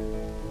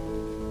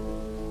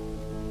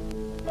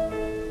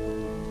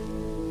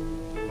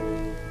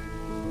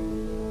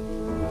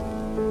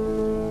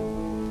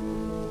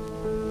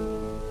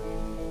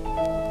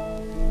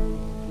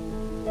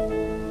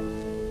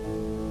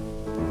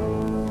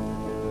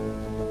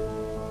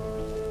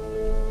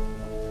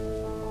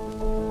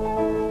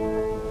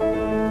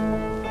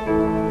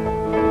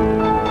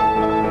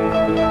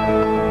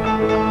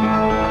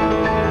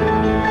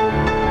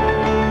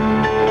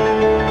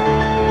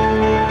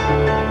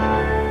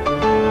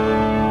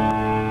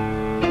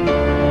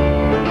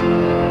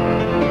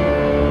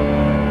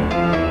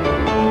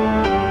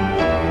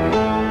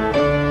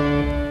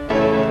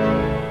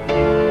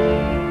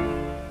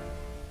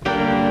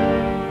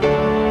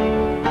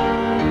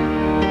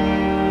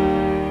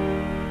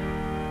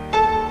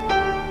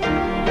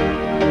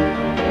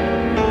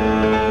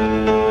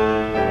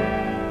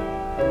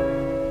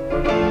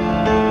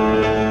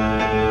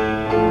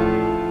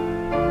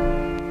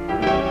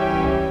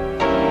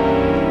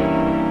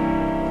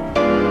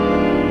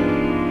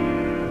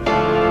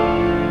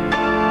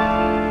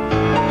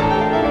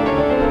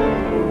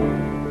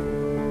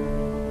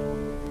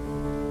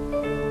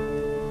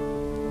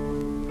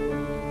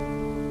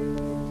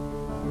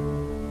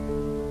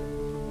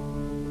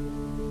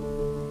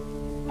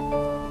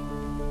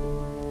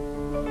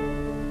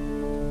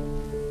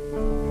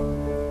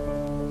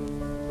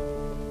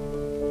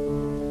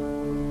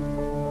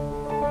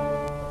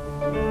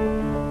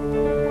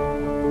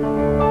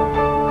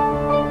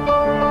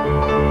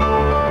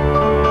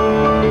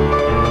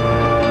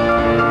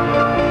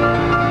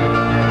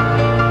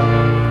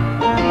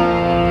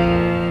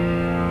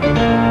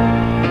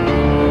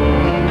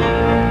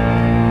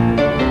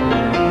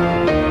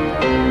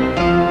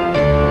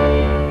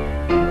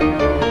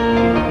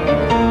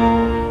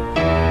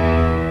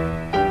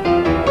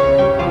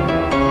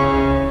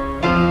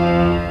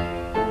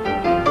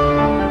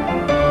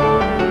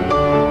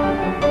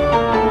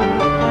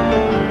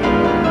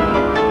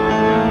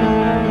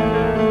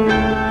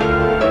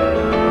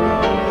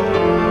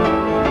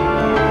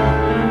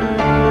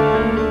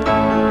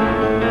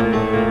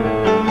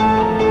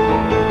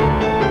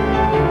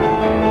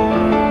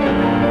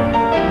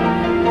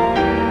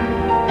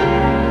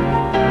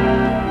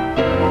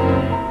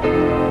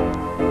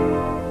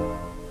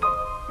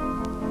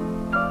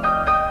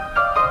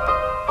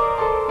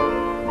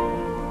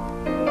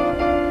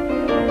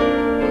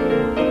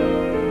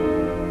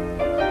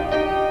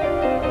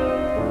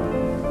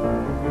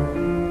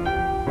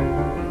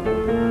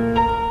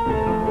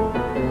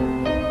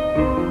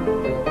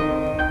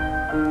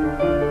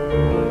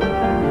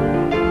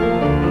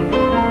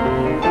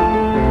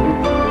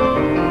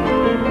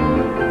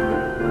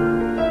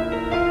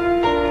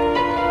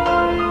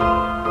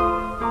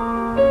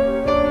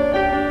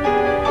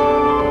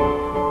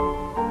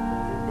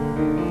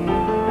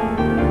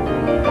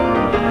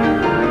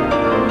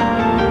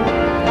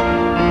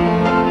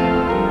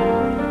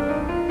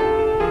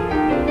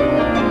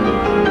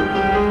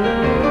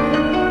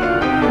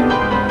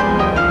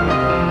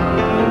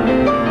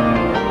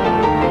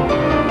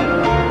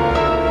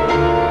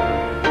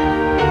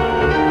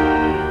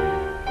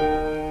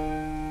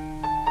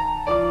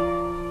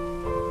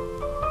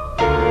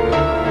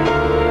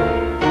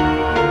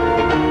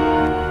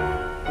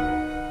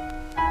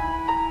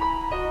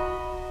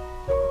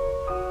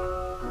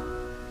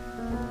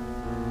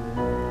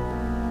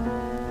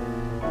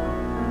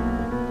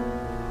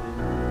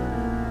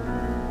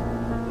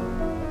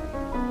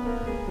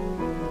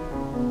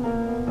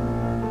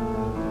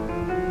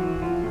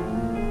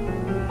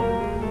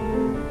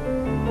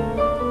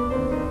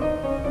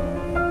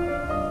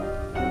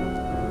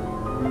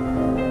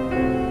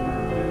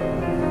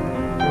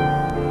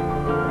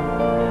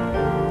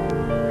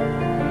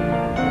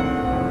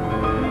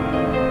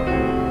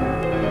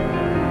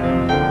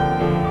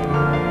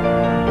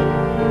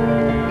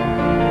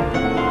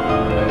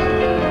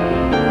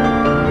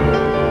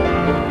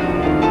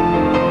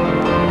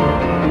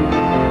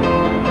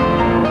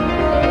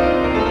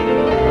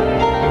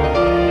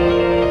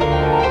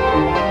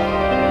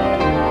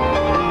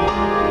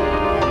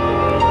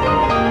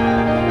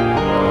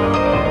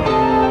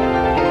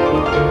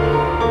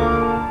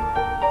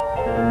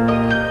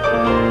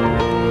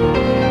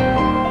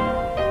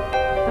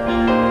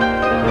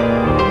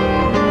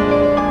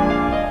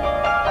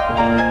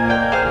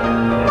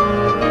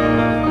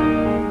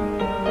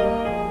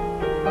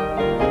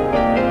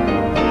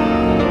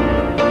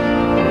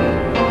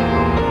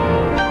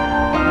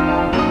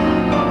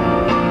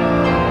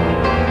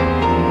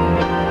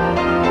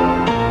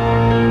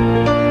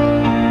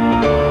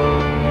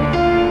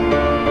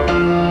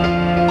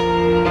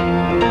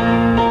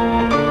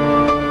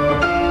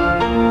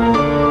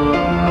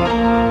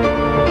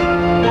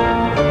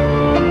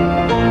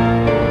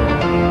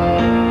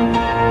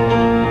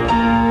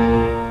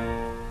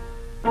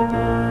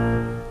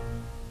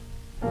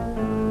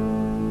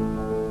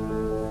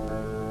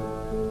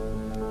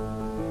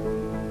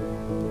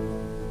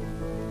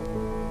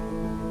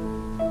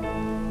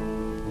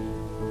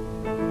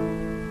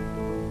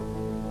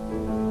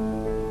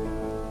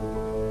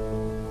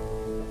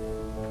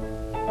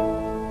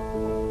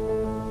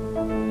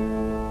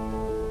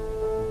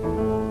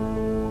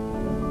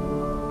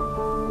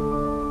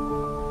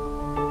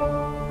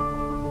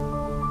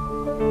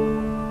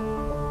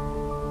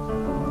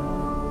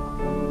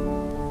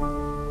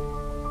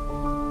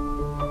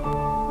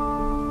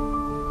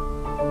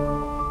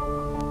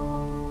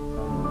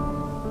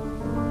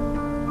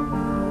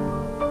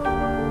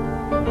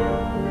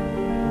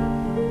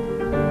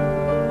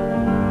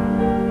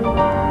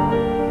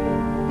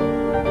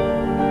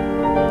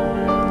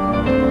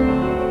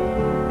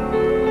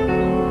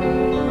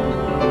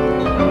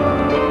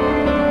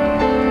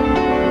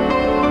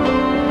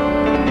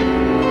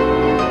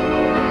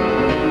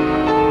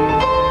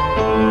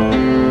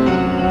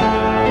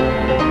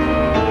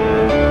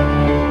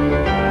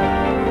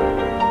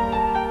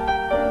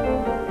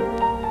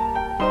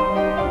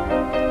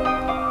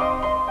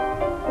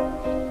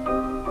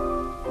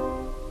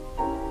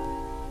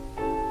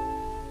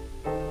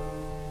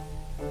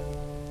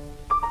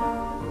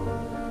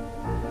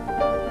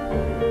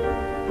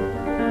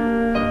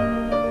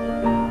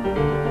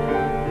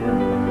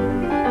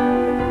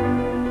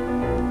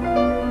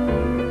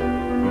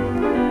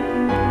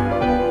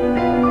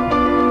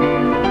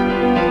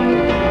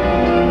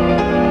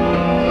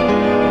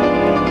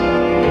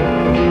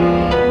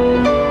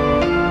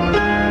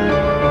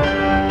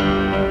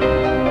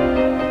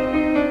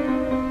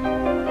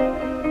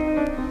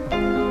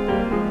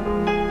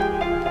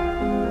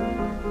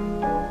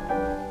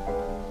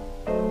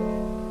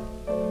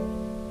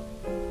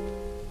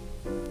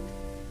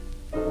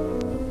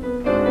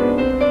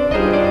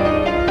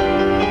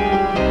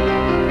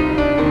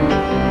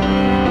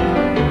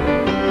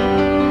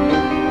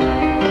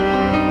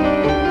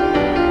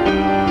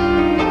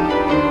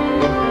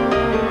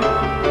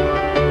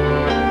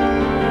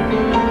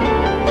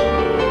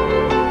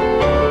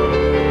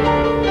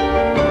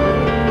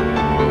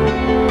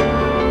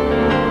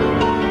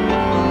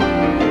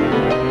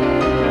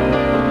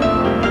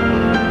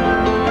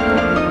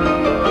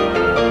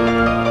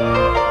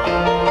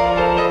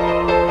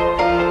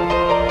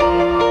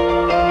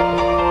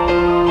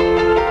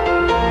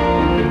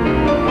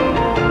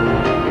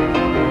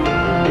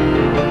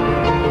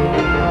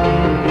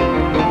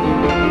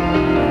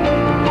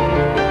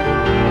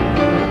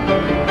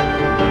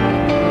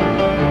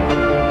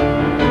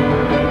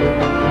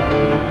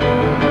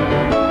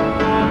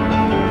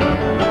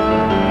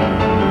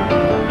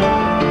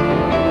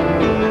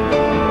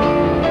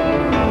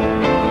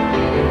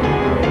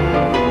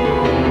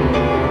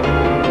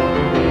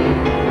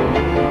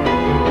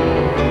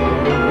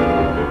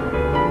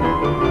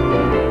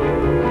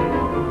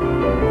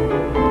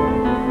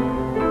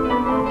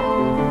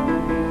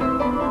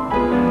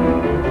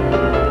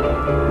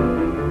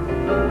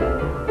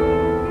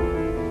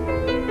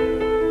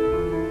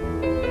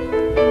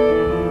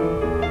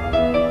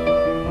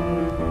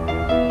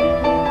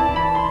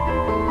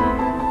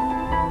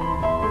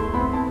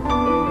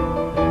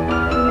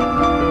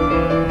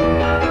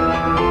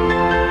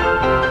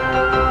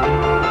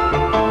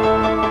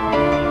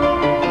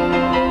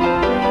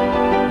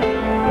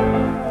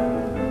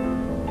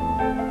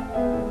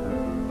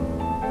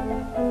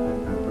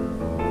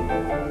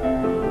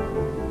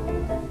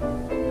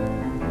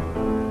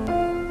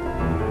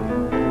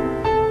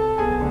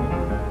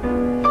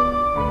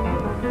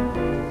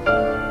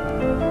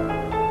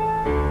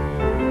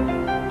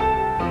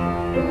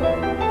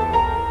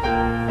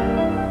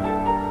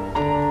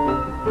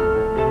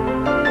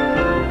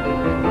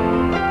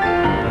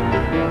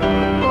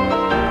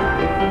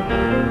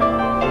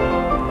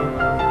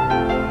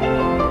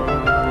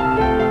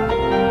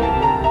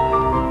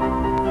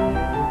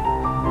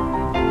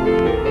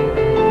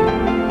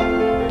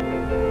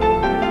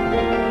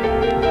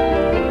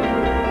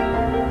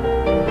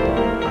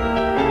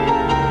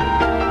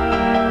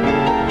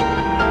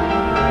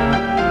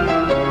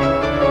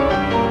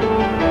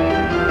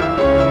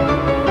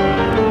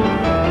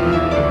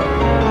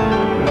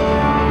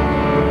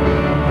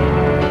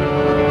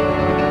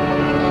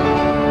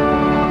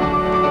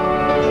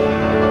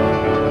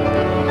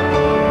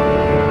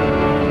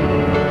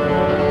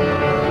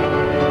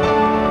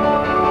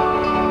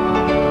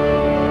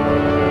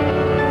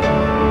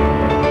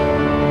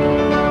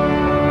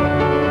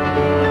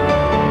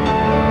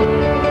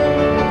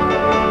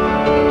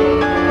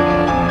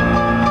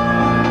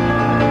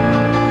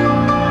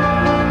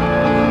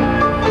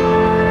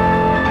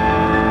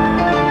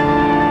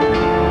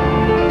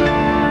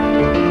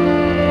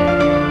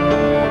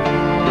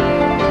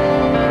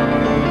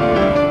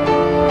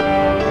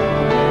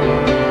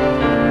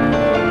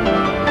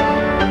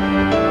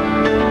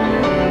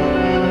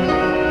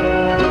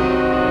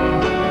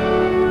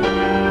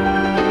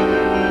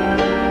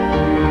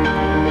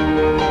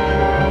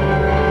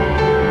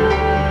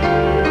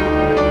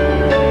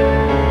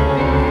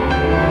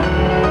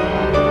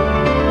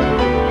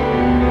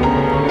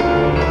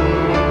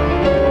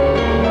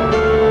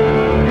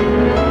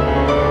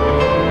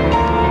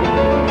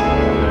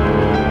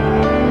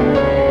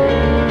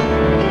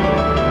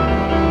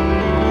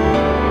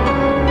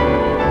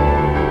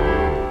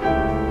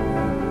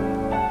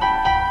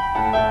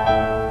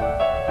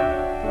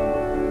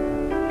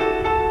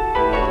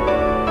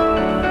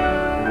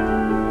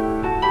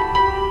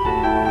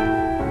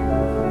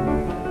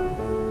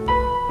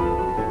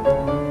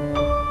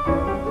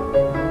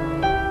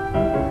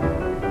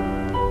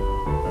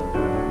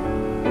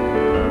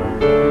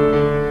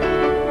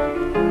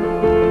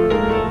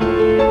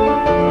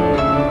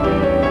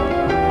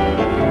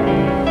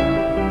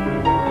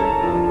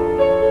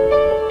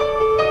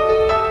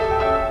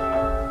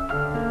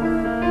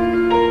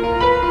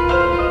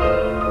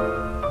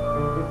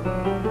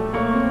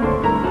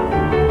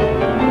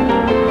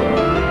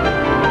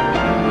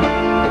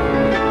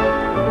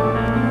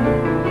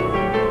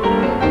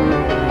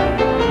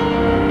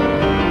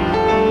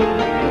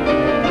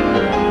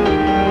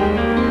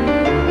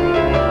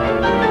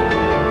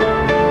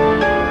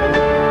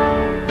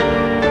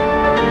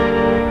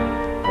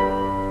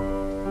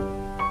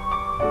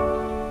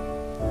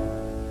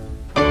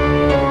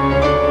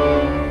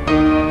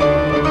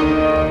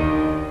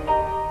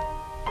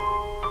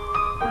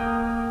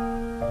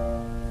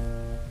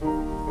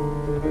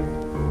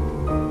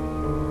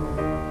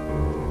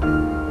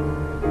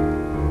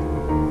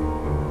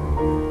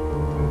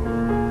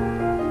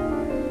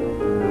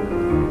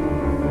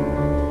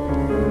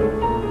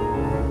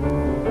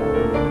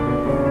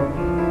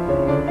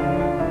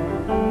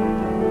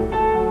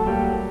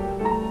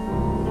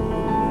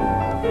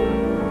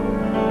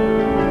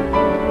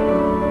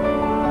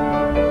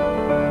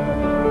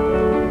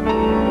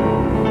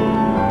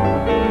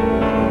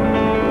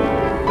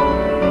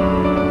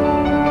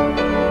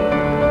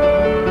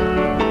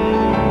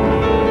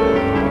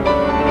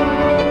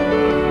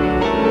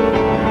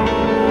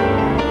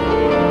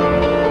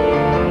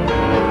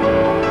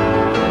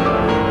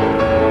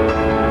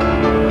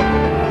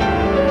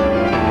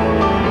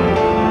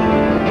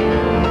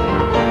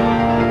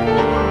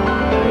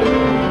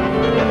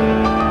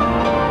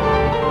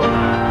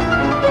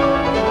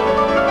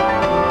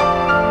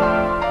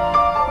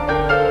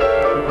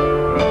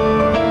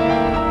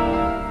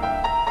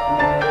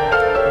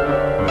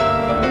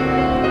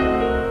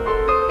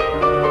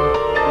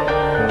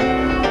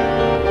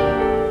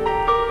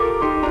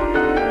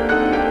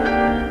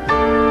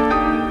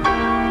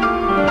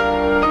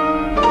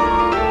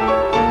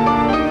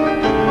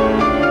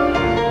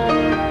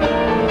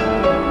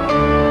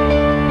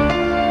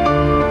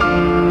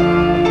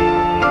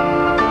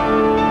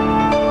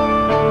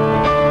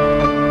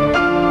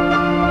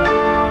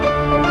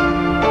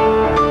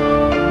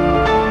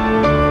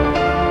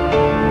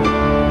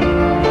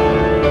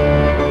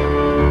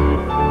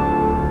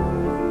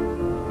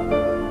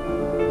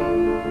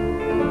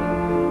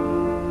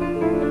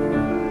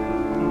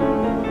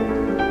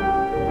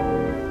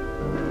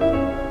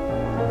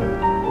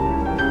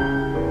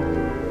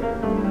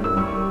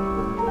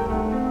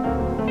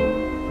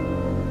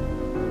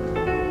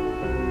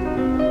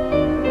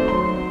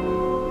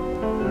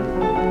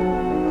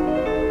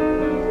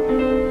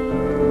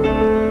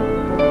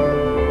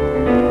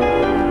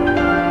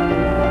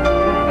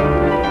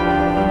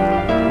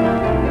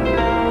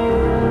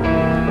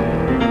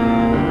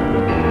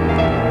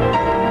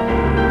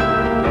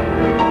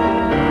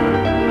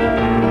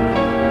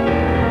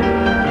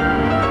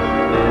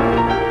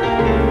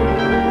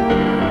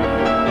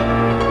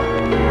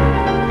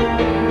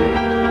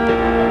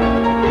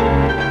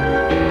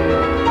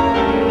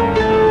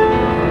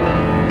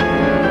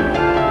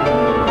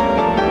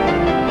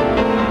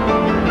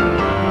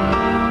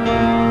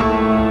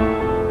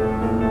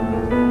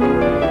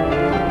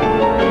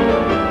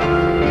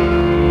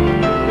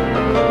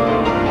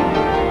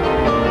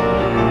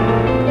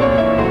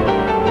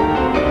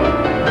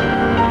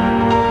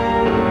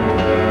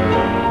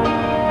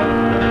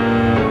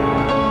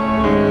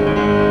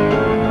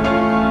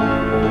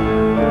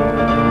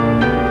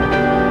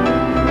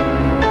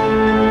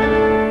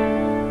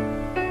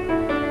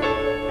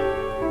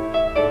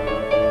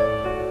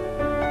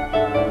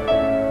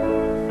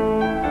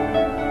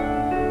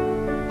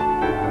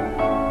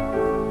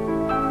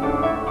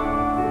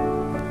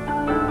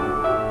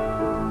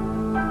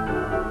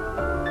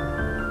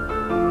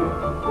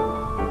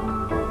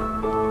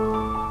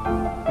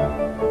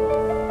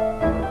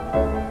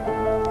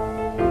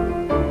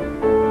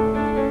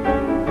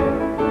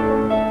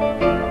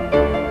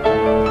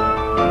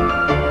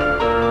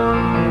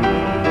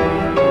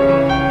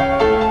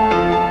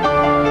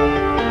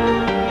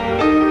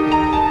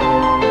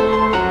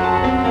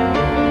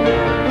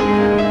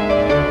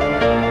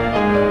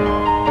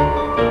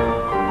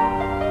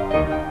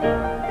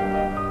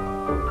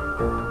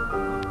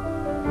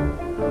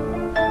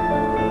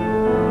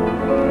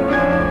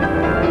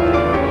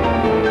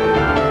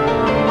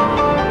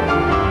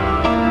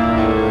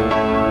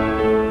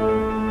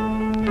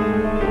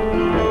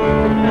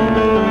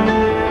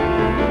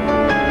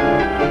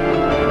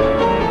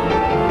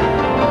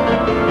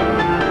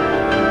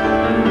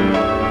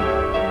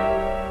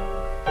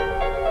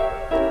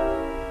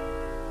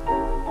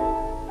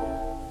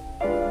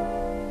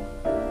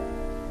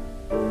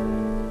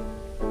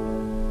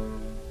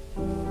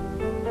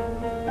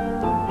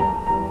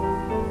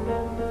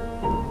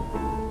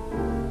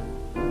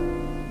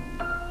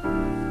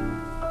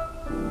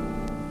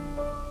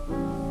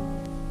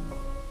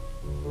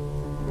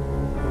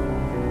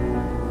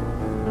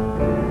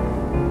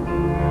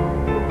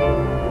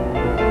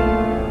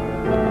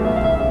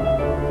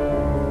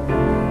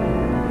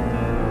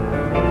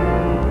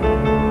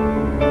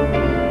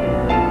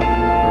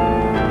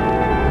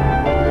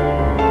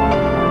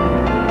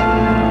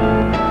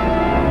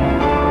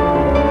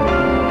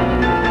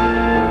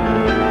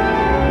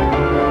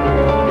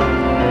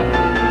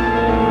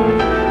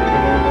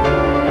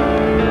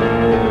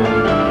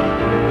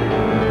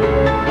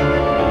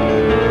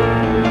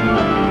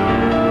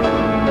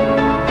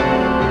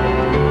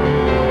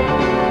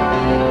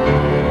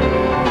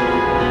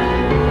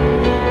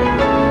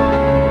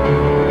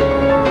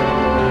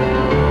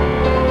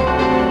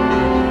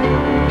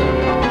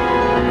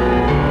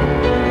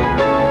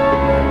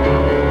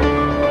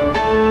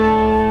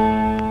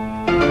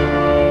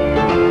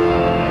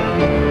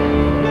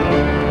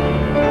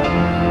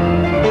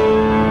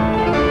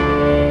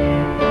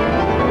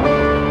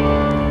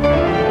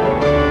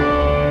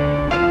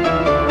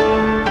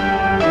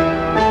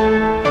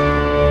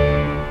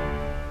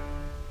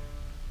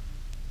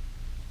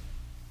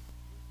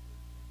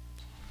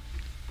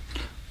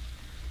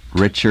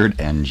 Richard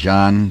and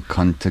John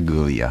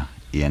Contigulia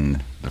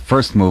in the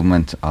first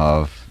movement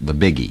of the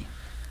Biggie,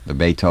 the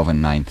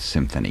Beethoven Ninth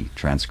Symphony,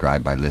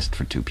 transcribed by Liszt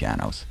for two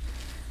pianos.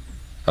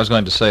 I was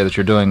going to say that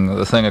you're doing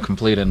the thing a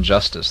complete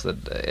injustice,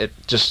 that it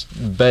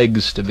just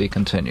begs to be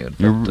continued.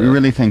 You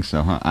really think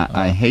so, huh?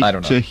 I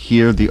hate to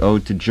hear the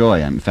Ode to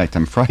Joy. In fact,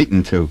 I'm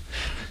frightened to,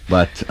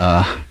 but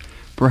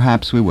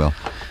perhaps we will.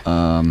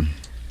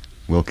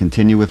 We'll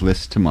continue with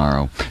Liszt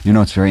tomorrow. You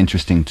know, it's very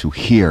interesting to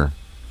hear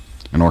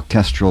an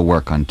orchestral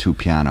work on two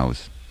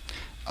pianos.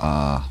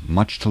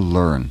 Much to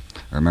learn.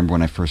 I remember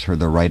when I first heard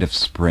the Rite of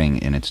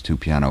Spring in its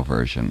two-piano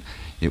version.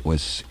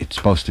 It's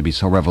supposed to be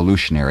so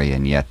revolutionary,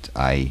 and yet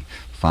I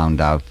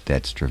found out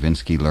that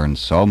Stravinsky learned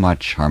so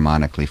much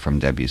harmonically from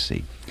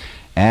Debussy.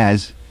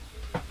 As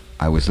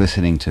I was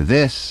listening to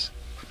this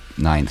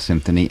Ninth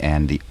Symphony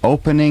and the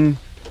opening,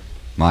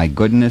 my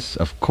goodness,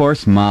 of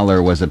course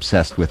Mahler was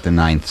obsessed with the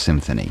Ninth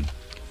Symphony.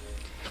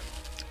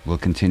 We'll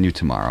continue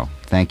tomorrow.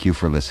 Thank you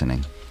for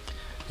listening.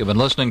 You've been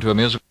listening to a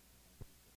music